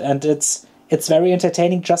in that, and it's very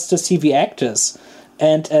entertaining just to see the actors.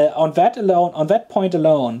 And on that point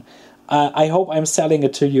alone, I hope I'm selling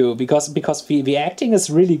it to you, because the acting is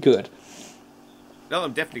really good. No,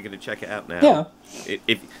 I'm definitely going to check it out now. Yeah.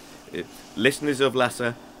 If listeners of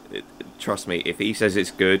Lasser, trust me, if he says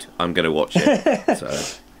it's good, I'm going to watch it. So,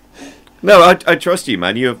 No, I trust you,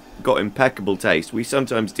 man. You've got impeccable taste. We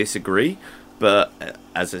sometimes disagree, but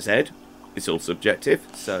as I said, it's all subjective,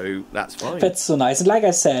 so that's fine. That's so nice. And like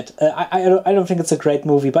I said, I don't think it's a great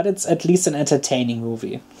movie, but it's at least an entertaining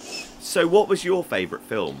movie. So what was your favourite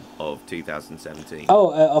film of 2017?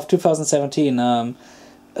 Of 2017.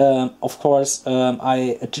 Of course,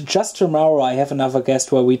 just tomorrow I have another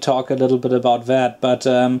guest where we talk a little bit about that. But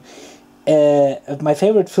my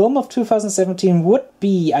favorite film of 2017 would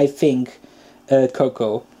be, I think,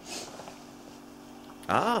 Coco.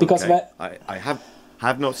 Because okay. I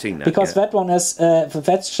have not seen that because yet. That one is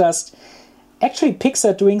that's just actually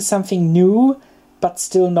Pixar doing something new, but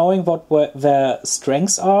still knowing what their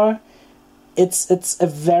strengths are. It's a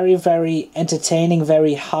very, very entertaining,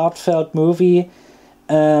 very heartfelt movie.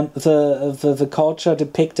 The culture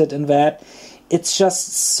depicted in that, it's just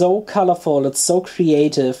so colorful. It's so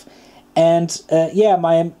creative, and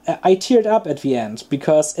I teared up at the end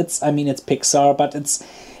because it's Pixar, but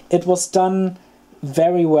it was done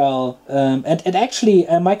very well. And actually,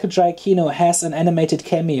 Michael Giacchino has an animated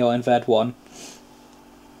cameo in that one.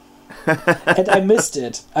 And I missed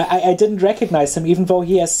it. I didn't recognize him, even though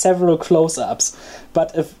he has several close-ups.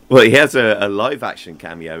 Well, he has a live-action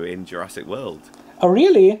cameo in Jurassic World. Oh,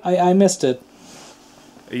 really? I missed it.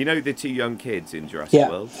 You know the two young kids in Jurassic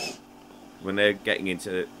World? When they're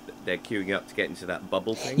queuing up to get into that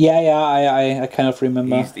bubble thing? Yeah, I kind of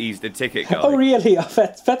remember. He's the ticket guy. Oh, really? Oh,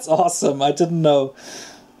 that's awesome. I didn't know.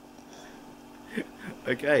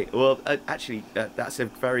 Okay, well, actually, that's a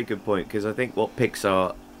very good point, because I think what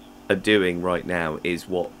Pixar are doing right now is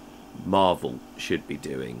what Marvel should be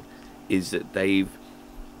doing, is that they've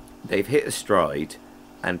hit a stride,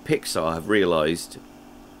 and Pixar have realised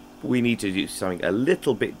we need to do something a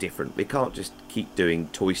little bit different. We can't just keep doing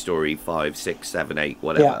Toy Story 5, 6, 7, 8,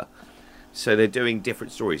 whatever. Yeah. So they're doing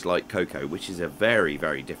different stories like Coco, which is a very,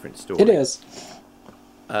 very different story. It is.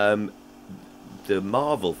 The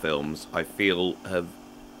Marvel films, I feel,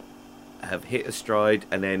 have hit a stride,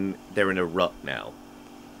 and then they're in a rut now,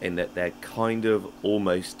 in that they're kind of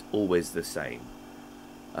almost always the same.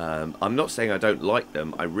 I'm not saying I don't like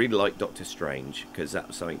them. I really like Doctor Strange, because that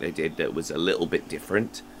was something they did that was a little bit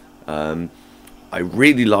different. I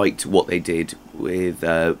really liked what they did with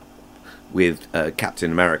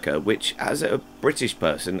Captain America, which, as a British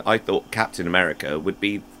person, I thought Captain America would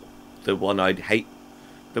be the one I'd hate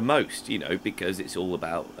the most, because it's all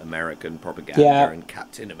about American propaganda and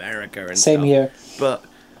Captain America and Same stuff. Here.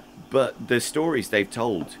 But the stories they've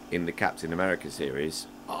told in the Captain America series,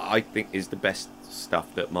 I think, is the best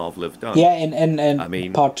stuff that Marvel have done. Yeah,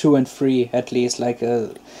 and part 2 and 3 at least,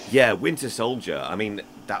 Yeah, Winter Soldier. I mean,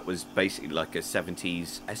 that was basically like a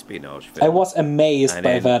 70s espionage film. I was amazed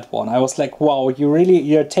by that one. I was like, wow,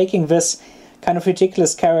 you're taking this kind of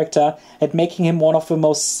ridiculous character and making him one of the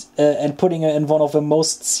most and putting it in one of the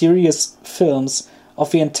most serious films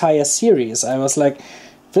of the entire series. I was like,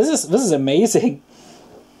 this is amazing.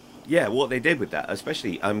 Yeah, what they did with that,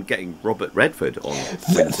 especially getting Robert Redford on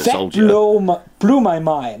Winter Soldier. That blew my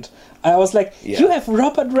mind. I was like, you have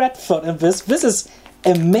Robert Redford in this. This is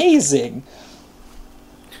amazing.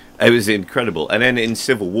 It was incredible. And then in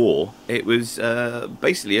Civil War, it was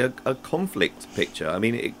basically a conflict picture. I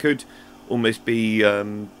mean, it could almost be,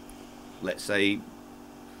 let's say,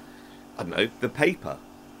 I don't know, The Paper,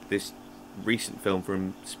 this recent film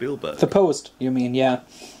from Spielberg. The Post, you mean, yeah.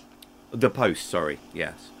 The Post, sorry,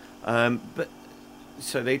 yes. But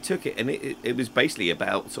so they took it, and it was basically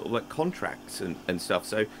about sort of like contracts and stuff.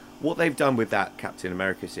 So what they've done with that Captain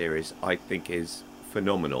America series, I think, is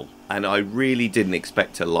phenomenal. And I really didn't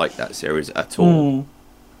expect to like that series at all.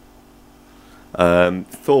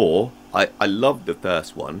 Thor, I loved the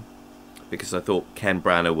first one because I thought Ken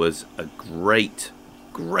Branagh was a great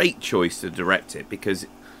choice to direct it, because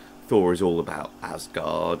Thor is all about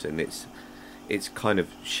Asgard and it's kind of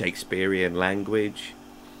Shakespearean language.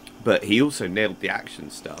 But he also nailed the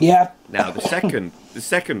action stuff. Yeah. Now the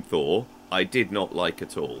second Thor, I did not like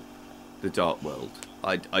at all. The Dark World.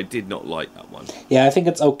 I did not like that one. Yeah, I think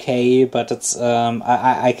it's okay, but it's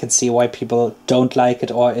I can see why people don't like it,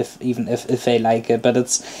 or if they like it, but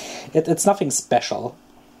it's nothing special.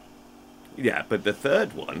 Yeah, but the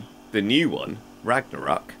third one, the new one,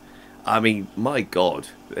 Ragnarok, I mean, my God,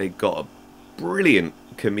 they got a brilliant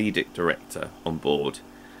comedic director on board,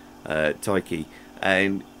 Taiki,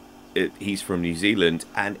 and he's from New Zealand,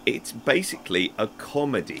 and it's basically a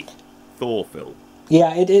comedy Thor film.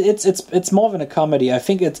 Yeah, it's more than a comedy. I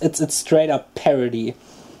think it's straight up parody.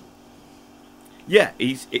 Yeah,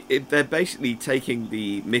 they're basically taking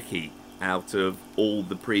the mickey out of all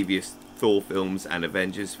the previous Thor films and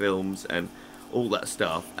Avengers films and all that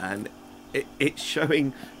stuff, and it's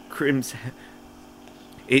showing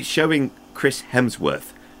it's showing Chris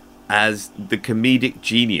Hemsworth as the comedic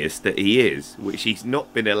genius that he is, which he's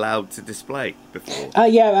not been allowed to display before.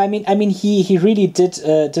 Yeah, I mean, he really did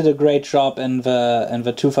a great job in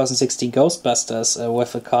the 2016 Ghostbusters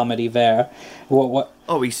with the comedy there. What?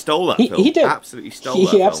 Oh, he stole that film. He did. Absolutely stole that He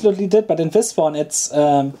film. absolutely did. But in this one, it's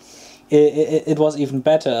it was even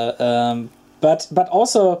better. But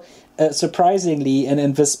also surprisingly,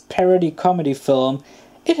 in this parody comedy film,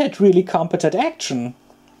 it had really competent action.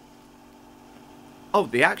 Oh,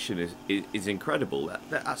 the action is incredible.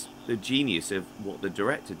 That's the genius of what the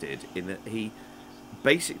director did, in that he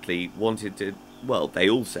basically wanted to. Well, they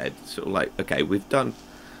all said sort of like, okay, we've done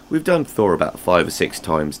Thor about 5 or 6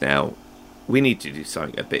 times now. We need to do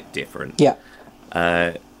something a bit different. Yeah.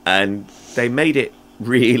 And they made it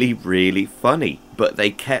really, really funny, but they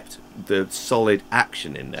kept the solid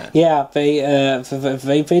action in there. Yeah, they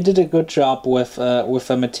did a good job with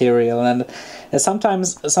the material, and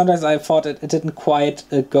sometimes I thought it didn't quite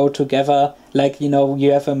go together. Like,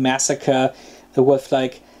 you have a massacre with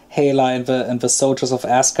like Hela and the soldiers of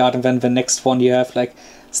Asgard, and then the next one you have like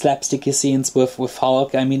slapsticky scenes with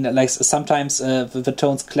Hulk. I mean, like sometimes the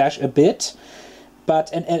tones clash a bit, but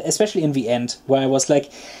and especially in the end, where I was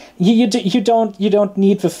like, you don't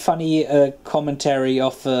need the funny commentary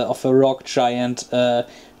of a rock giant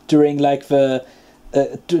during like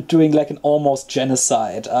doing like an almost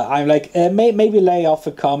genocide. I'm like, maybe lay off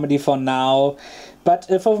the comedy for now, but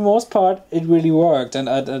for the most part it really worked,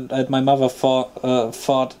 and my mother thought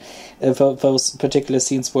those particular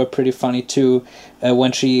scenes were pretty funny too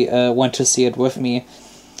when she went to see it with me.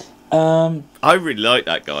 I really like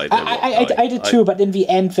that guy. I did too, but in the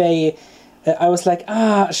end I was like,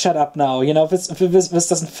 shut up now. This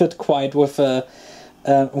doesn't fit quite with a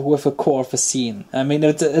core of the scene. I mean,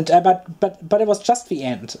 but it was just the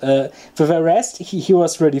end. For the rest, he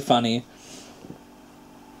was really funny.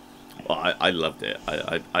 Well, I loved it.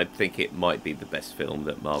 I think it might be the best film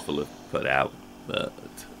that Marvel have put out, but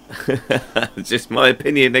it's just my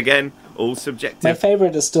opinion again, all subjective. My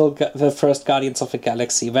favorite is still the first Guardians of the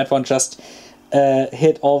Galaxy. That one just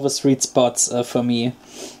hit all the sweet spots for me.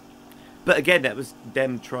 But again, that was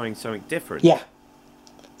them trying something different. Yeah.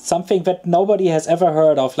 Something that nobody has ever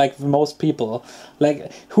heard of, like most people.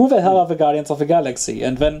 Like, who the hell are the Guardians of the Galaxy?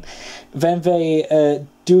 And when they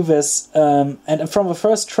do this, and from the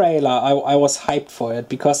first trailer, I was hyped for it,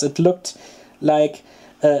 because it looked like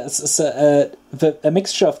a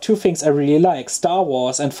mixture of two things I really like, Star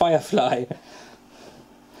Wars and Firefly.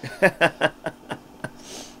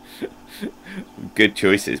 Good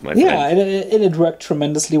choices, my friend. Yeah, it worked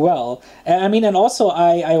tremendously well. I mean, and also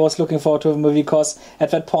I was looking forward to the movie because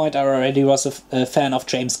at that point I already was a fan of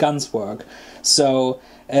James Gunn's work. So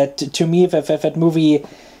to me, that movie,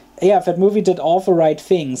 that movie did all the right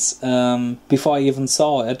things before I even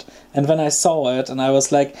saw it. And when I saw it, and I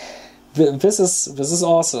was like, this is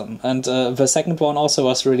awesome. And the second one also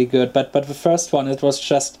was really good. But the first one, it was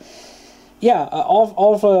just,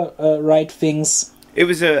 all the right things. It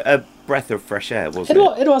was a breath of fresh air, wasn't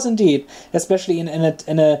it? It was indeed, especially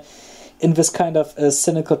in this kind of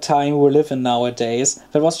cynical time we live in nowadays.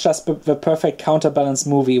 That was just the perfect counterbalance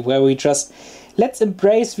movie where we just let's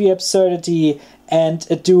embrace the absurdity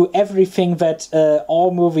and do everything that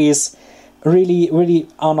all movies really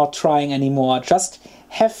are not trying anymore. Just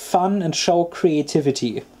have fun and show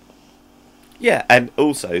creativity. Yeah, and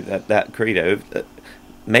also that credo of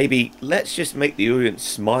maybe let's just make the audience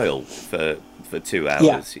smile for 2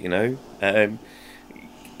 hours,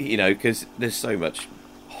 because there's so much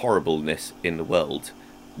horribleness in the world.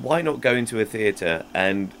 Why not go into a theatre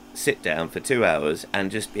and sit down for 2 hours and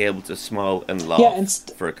just be able to smile and laugh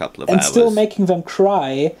for a couple of hours? And still making them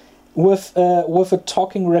cry with a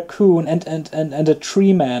talking raccoon and a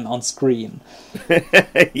tree man on screen.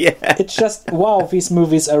 Yeah. It's just, wow, these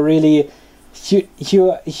movies are really... You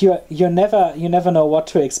never know what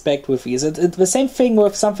to expect with these. It's the same thing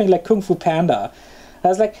with something like Kung Fu Panda. I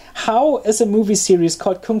was like, how is a movie series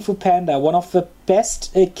called Kung Fu Panda one of the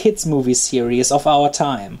best kids movie series of our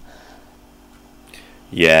time?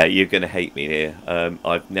 Yeah, you're gonna hate me here.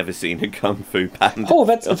 I've never seen a Kung Fu Panda. Oh,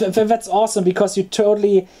 that's awesome, because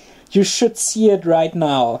you should see it right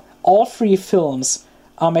now. All 3 films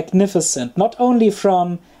are magnificent, not only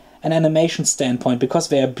from an animation standpoint, because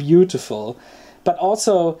they are beautiful, but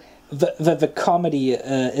also the comedy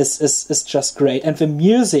is just great, and the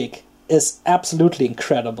music is absolutely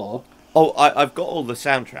incredible. Oh, I've got all the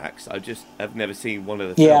soundtracks. I've never seen one of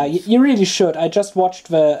the films. Yeah, you really should. I just watched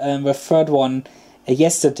the third one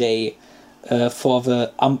yesterday for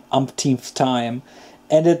the umpteenth time,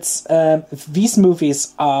 and it's these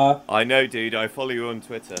movies are. I know, dude. I follow you on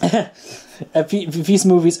Twitter. These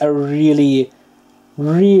movies are really,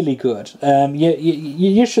 really good.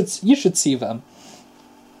 You should see them.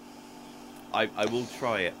 I will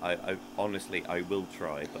try it. I honestly, I will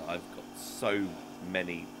try, but I've got so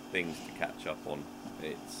many things to catch up on.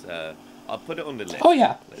 It's I'll put it on the list. Oh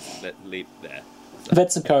yeah, let's leave it there. So.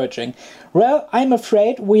 That's encouraging. Well, I'm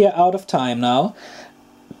afraid we are out of time now.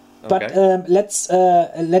 But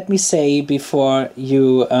let me say before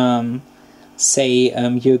you say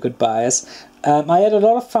your goodbyes. I had a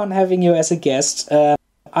lot of fun having you as a guest.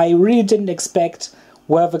 I really didn't expect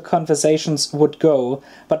where the conversations would go,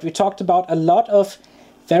 but we talked about a lot of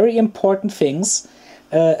very important things,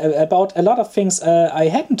 about a lot of things I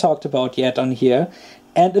hadn't talked about yet on here,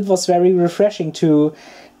 and it was very refreshing to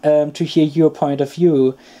hear your point of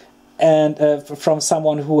view, and from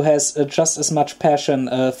someone who has just as much passion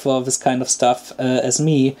for this kind of stuff as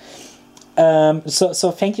me.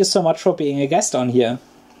 So thank you so much for being a guest on here.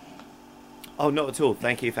 Oh, not at all.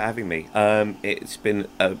 Thank you for having me. It's been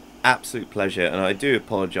an absolute pleasure, and I do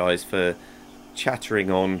apologise for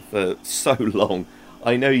chattering on for so long.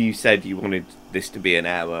 I know you said you wanted this to be an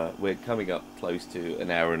hour. We're coming up close to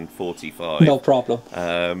an hour and 45. No problem.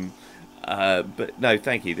 But no,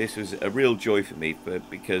 thank you. This was a real joy for me,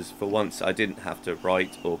 because for once I didn't have to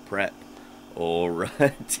write or prep or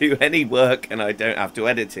do any work, and I don't have to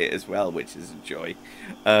edit it as well, which is a joy.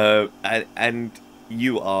 And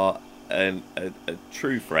you are a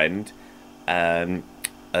true friend,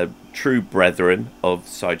 a true brethren of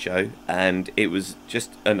Sideshow, and it was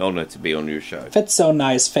just an honour to be on your show. That's so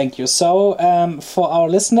nice, thank you. So, for our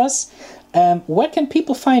listeners, where can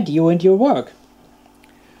people find you and your work?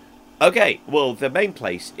 Okay, well, the main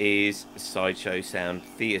place is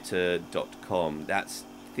sideshowsoundtheatre.com. That's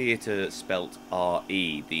theatre spelt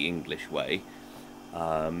R-E, the English way.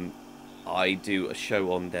 I do a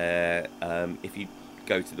show on there. If you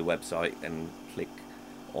go to the website and click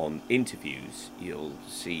on interviews, you'll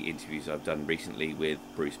see interviews I've done recently with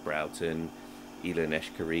Bruce Broughton, Elin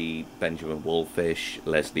Eshkari, Benjamin Wallfish,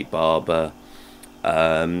 Leslie Barber,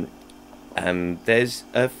 and there's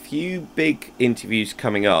a few big interviews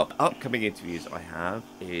coming up. Upcoming interviews I have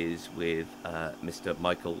is with Mr.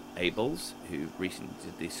 Michael Abels, who recently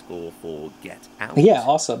did the score for Get Out. Yeah,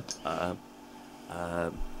 awesome.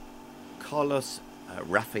 Carlos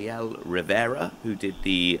Rafael Rivera, who did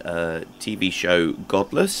the TV show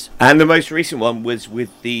Godless, and the most recent one was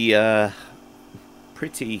with the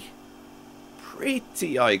pretty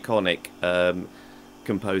iconic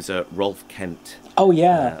composer Rolf Kent. Oh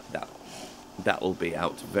yeah, that will be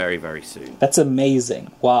out very, very soon. That's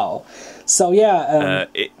amazing! Wow. So yeah,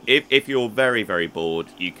 if you're very, very bored,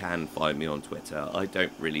 you can find me on Twitter. I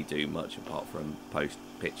don't really do much apart from post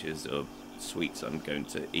pictures of sweets I'm going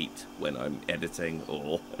to eat when I'm editing,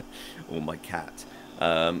 or my cat.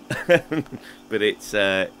 But it's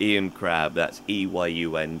Ian Crabb. That's EYUNCRABB.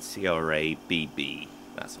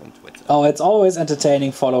 That's on Twitter. Oh, it's always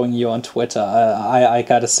entertaining following you on Twitter, I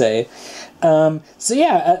gotta say. So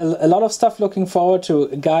yeah, a lot of stuff looking forward to.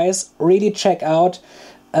 Guys, really check out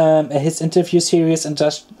his interview series, and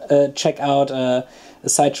just check out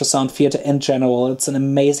Sideshow Sound Theatre in general. It's an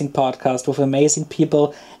amazing podcast with amazing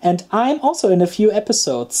people, and I'm also in a few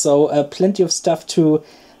episodes, so plenty of stuff to...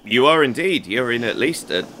 You are indeed. You're in at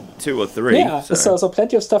least 2 or 3. Yeah, so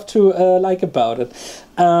plenty of stuff to like about it.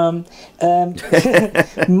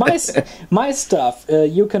 My stuff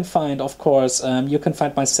you can find, of course, you can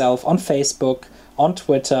find myself on Facebook, on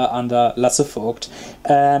Twitter under Lasse Vogt.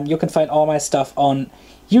 You can find all my stuff on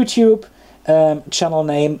YouTube, channel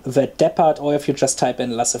name The Deppard, or if you just type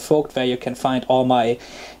in Lasse Vogt, where you can find all my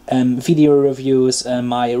video reviews,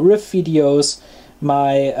 my riff videos,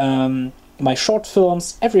 my short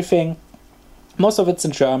films, everything. Most of it's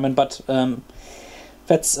in German, but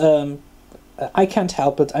that's I can't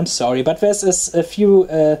help it. I'm sorry, but there's a few.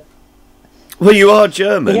 Well, you are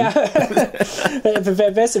German. Yeah,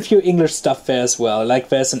 there's a few English stuff there as well. Like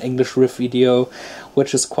there's an English riff video,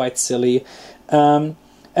 which is quite silly. And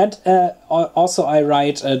also I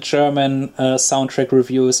write German soundtrack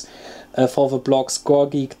reviews for the blog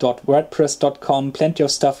scoregeek.wordpress.com. Plenty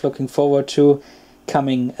of stuff looking forward to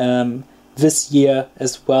coming this year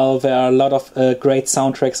as well. There are a lot of great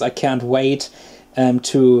soundtracks I can't wait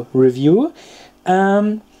to review.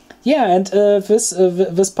 And this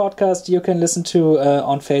podcast you can listen to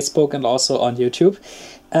on Facebook and also on YouTube.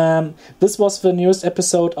 This was the newest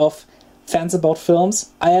episode of Fans About Films.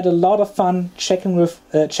 I had a lot of fun chatting with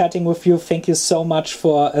you. Thank you so much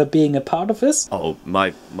for being a part of this. Oh,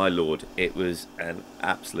 my lord, it was an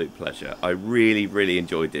absolute pleasure. I really, really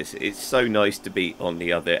enjoyed this. It's so nice to be on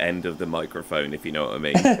the other end of the microphone, if you know what I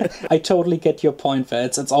mean. I totally get your point there.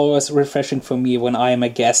 It's always refreshing for me when I am a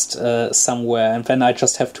guest somewhere, and then I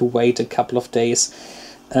just have to wait a couple of days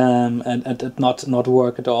and not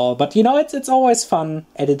work at all. But it's always fun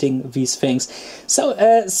editing these things.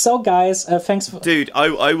 So guys, thanks for... Dude,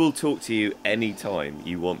 I will talk to you anytime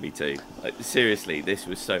you want me to. Seriously, this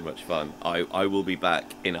was so much fun. I will be back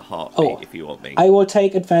in a heartbeat if you want me. I will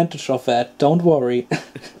take advantage of that. Don't worry.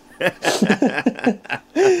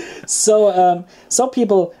 So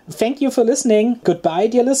people, thank you for listening. Goodbye,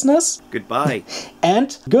 dear listeners. Goodbye.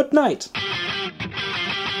 And good night.